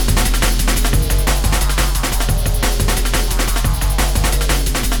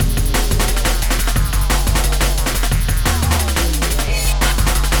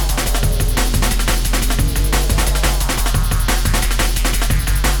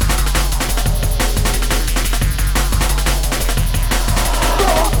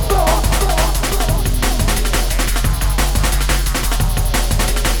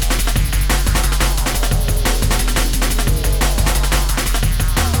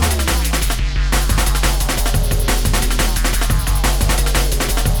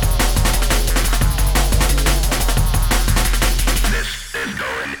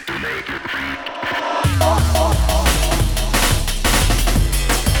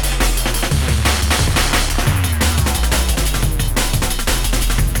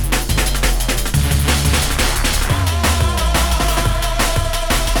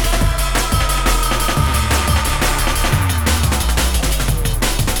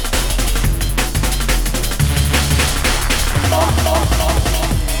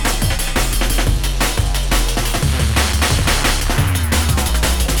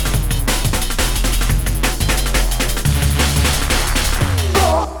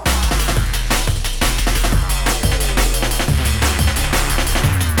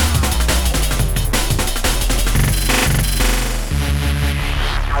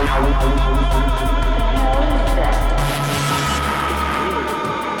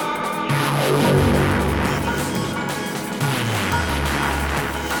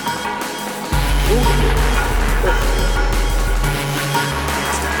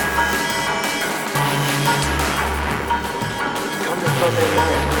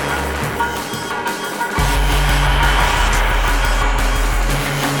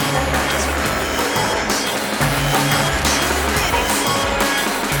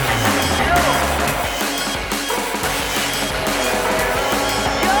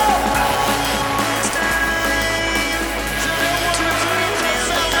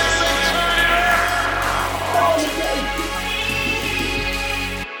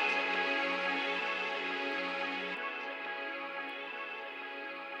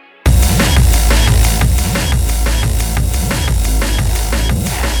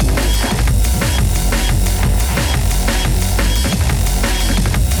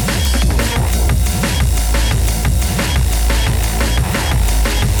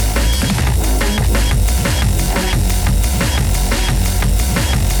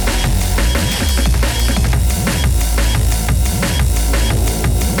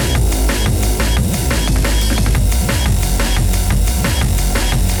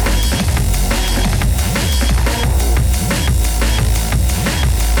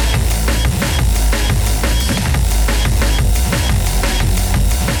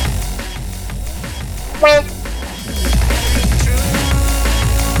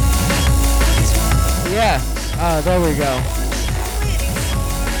 There we go.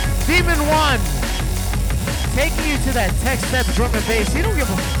 DMN1 taking you to that tech step drum and bass. He don't give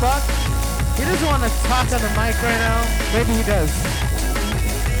a fuck. He doesn't want to talk on the mic right now. Maybe he does.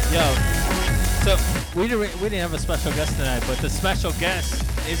 Yo, so we didn't have a special guest tonight, but the special guest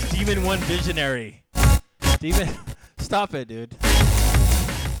is DMN1 Visionary. Demon, stop it, dude.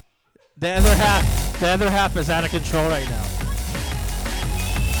 The other half is out of control right now.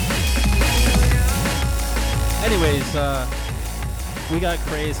 Anyways, we got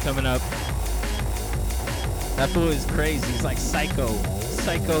Craze coming up. That fool is crazy. He's like psycho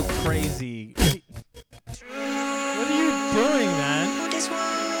crazy. What are you doing, man?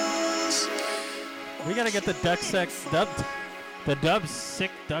 We gotta get the dub sick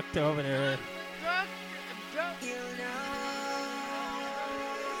duck over there.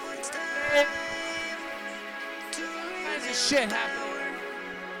 Shit happening.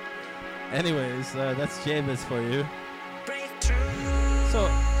 Anyways, that's JVIZ for you. So,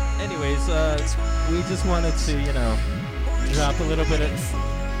 anyways, we just wanted to, drop a little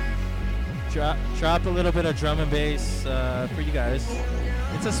bit of drum and bass for you guys.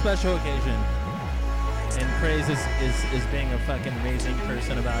 It's a special occasion, and Craze is being a fucking amazing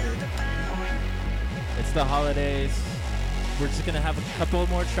person about it. It's the holidays. We're just gonna have a couple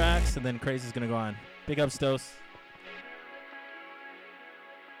more tracks, and then Craze is gonna go on. Big ups, Dose.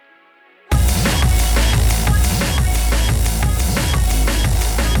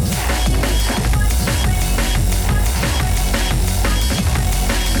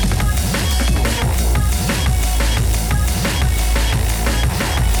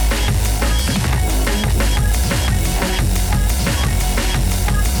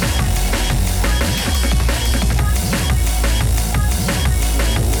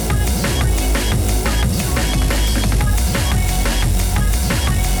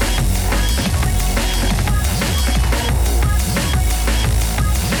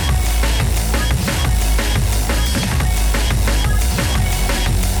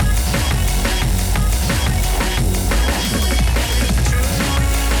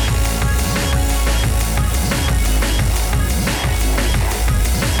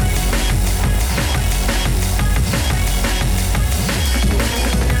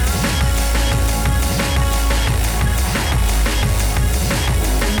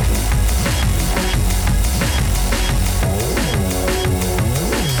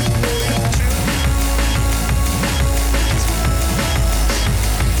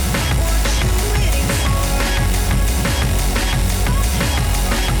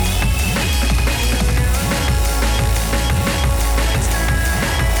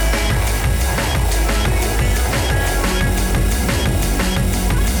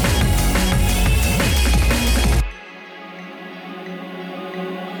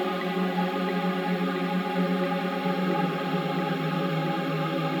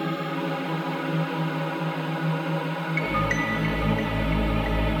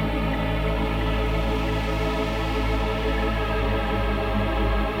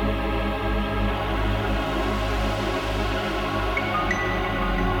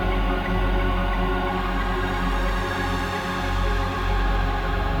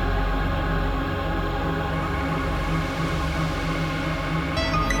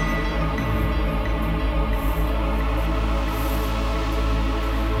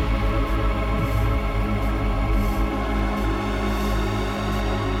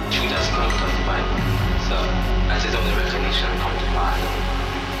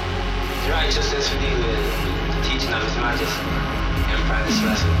 Righteousness we deal with the teaching of His Majesty, Emperor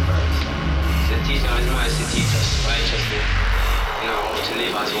Selassie first. So the teaching of His Majesty teach us righteousness, you know, how to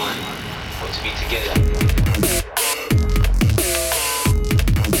live as one, how to be together.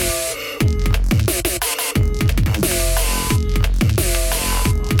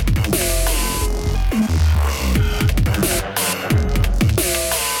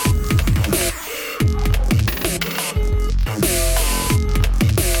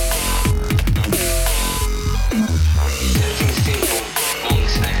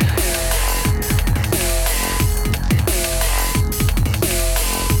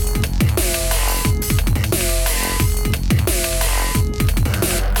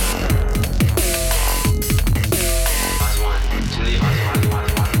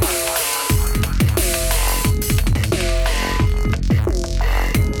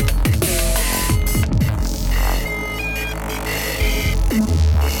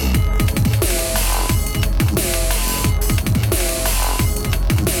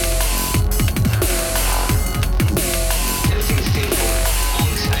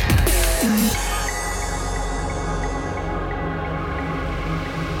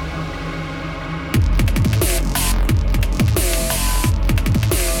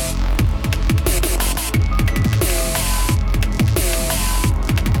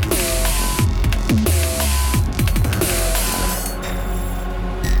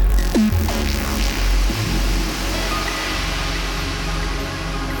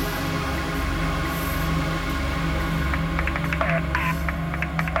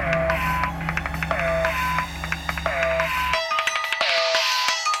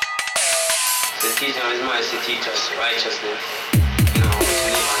 The teaching of His Majesty teach us righteousness.